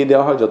পাল্লা উঠিয়ে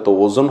দেওয়া হয়, যত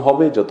ওজন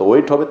হবে, যত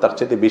ওয়েট হবে, তার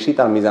চাইতে বেশি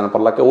তার মিজানে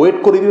পাল্লাকে ওয়েট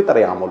করে দিবে তার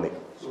এই আমলে।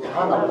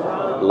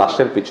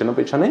 লাশের পেছনে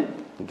পেছনে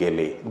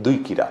গেলে 2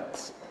 কিরাত,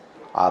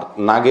 আর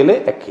না গেলে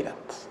 1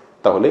 কিরাত।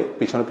 তাহলে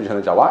পিছনে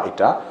পিছনে যাওয়া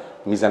এটা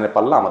মিজানের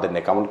পাল্লা আমাদের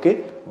নেকামলকে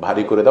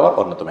ভারী করে দেওয়ার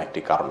অন্যতম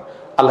একটি কারণ।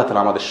 আল্লাহ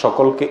তাআলা আমাদের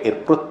সকলকে এর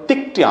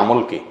প্রত্যেকটি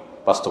আমলকে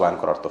বাস্তবায়ন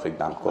করার তৌফিক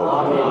দান করুন।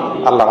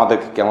 আল্লাহ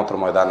আমাদেরকে কিয়ামতের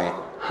ময়দানে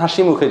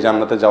হাসি মুখে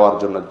জান্নাতে যাওয়ার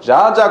জন্য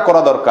যা যা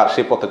করা দরকার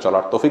সেই পথে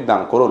চলার তৌফিক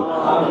দান করুন।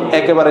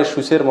 একেবারে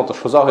সুসের মতো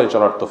সোজা হয়ে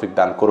চলার তৌফিক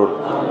দান করুন।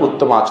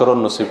 উত্তম আচরণ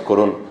নসিব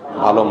করুন।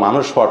 ভালো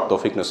মানুষ হওয়ার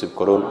তৌফিক নসিব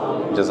করুন।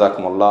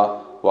 জাযাকুমুল্লাহ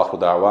ওয়া আখিরু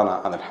দাওয়ানা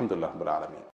আলহামদুলিল্লাহি রাব্বিল আলামিন।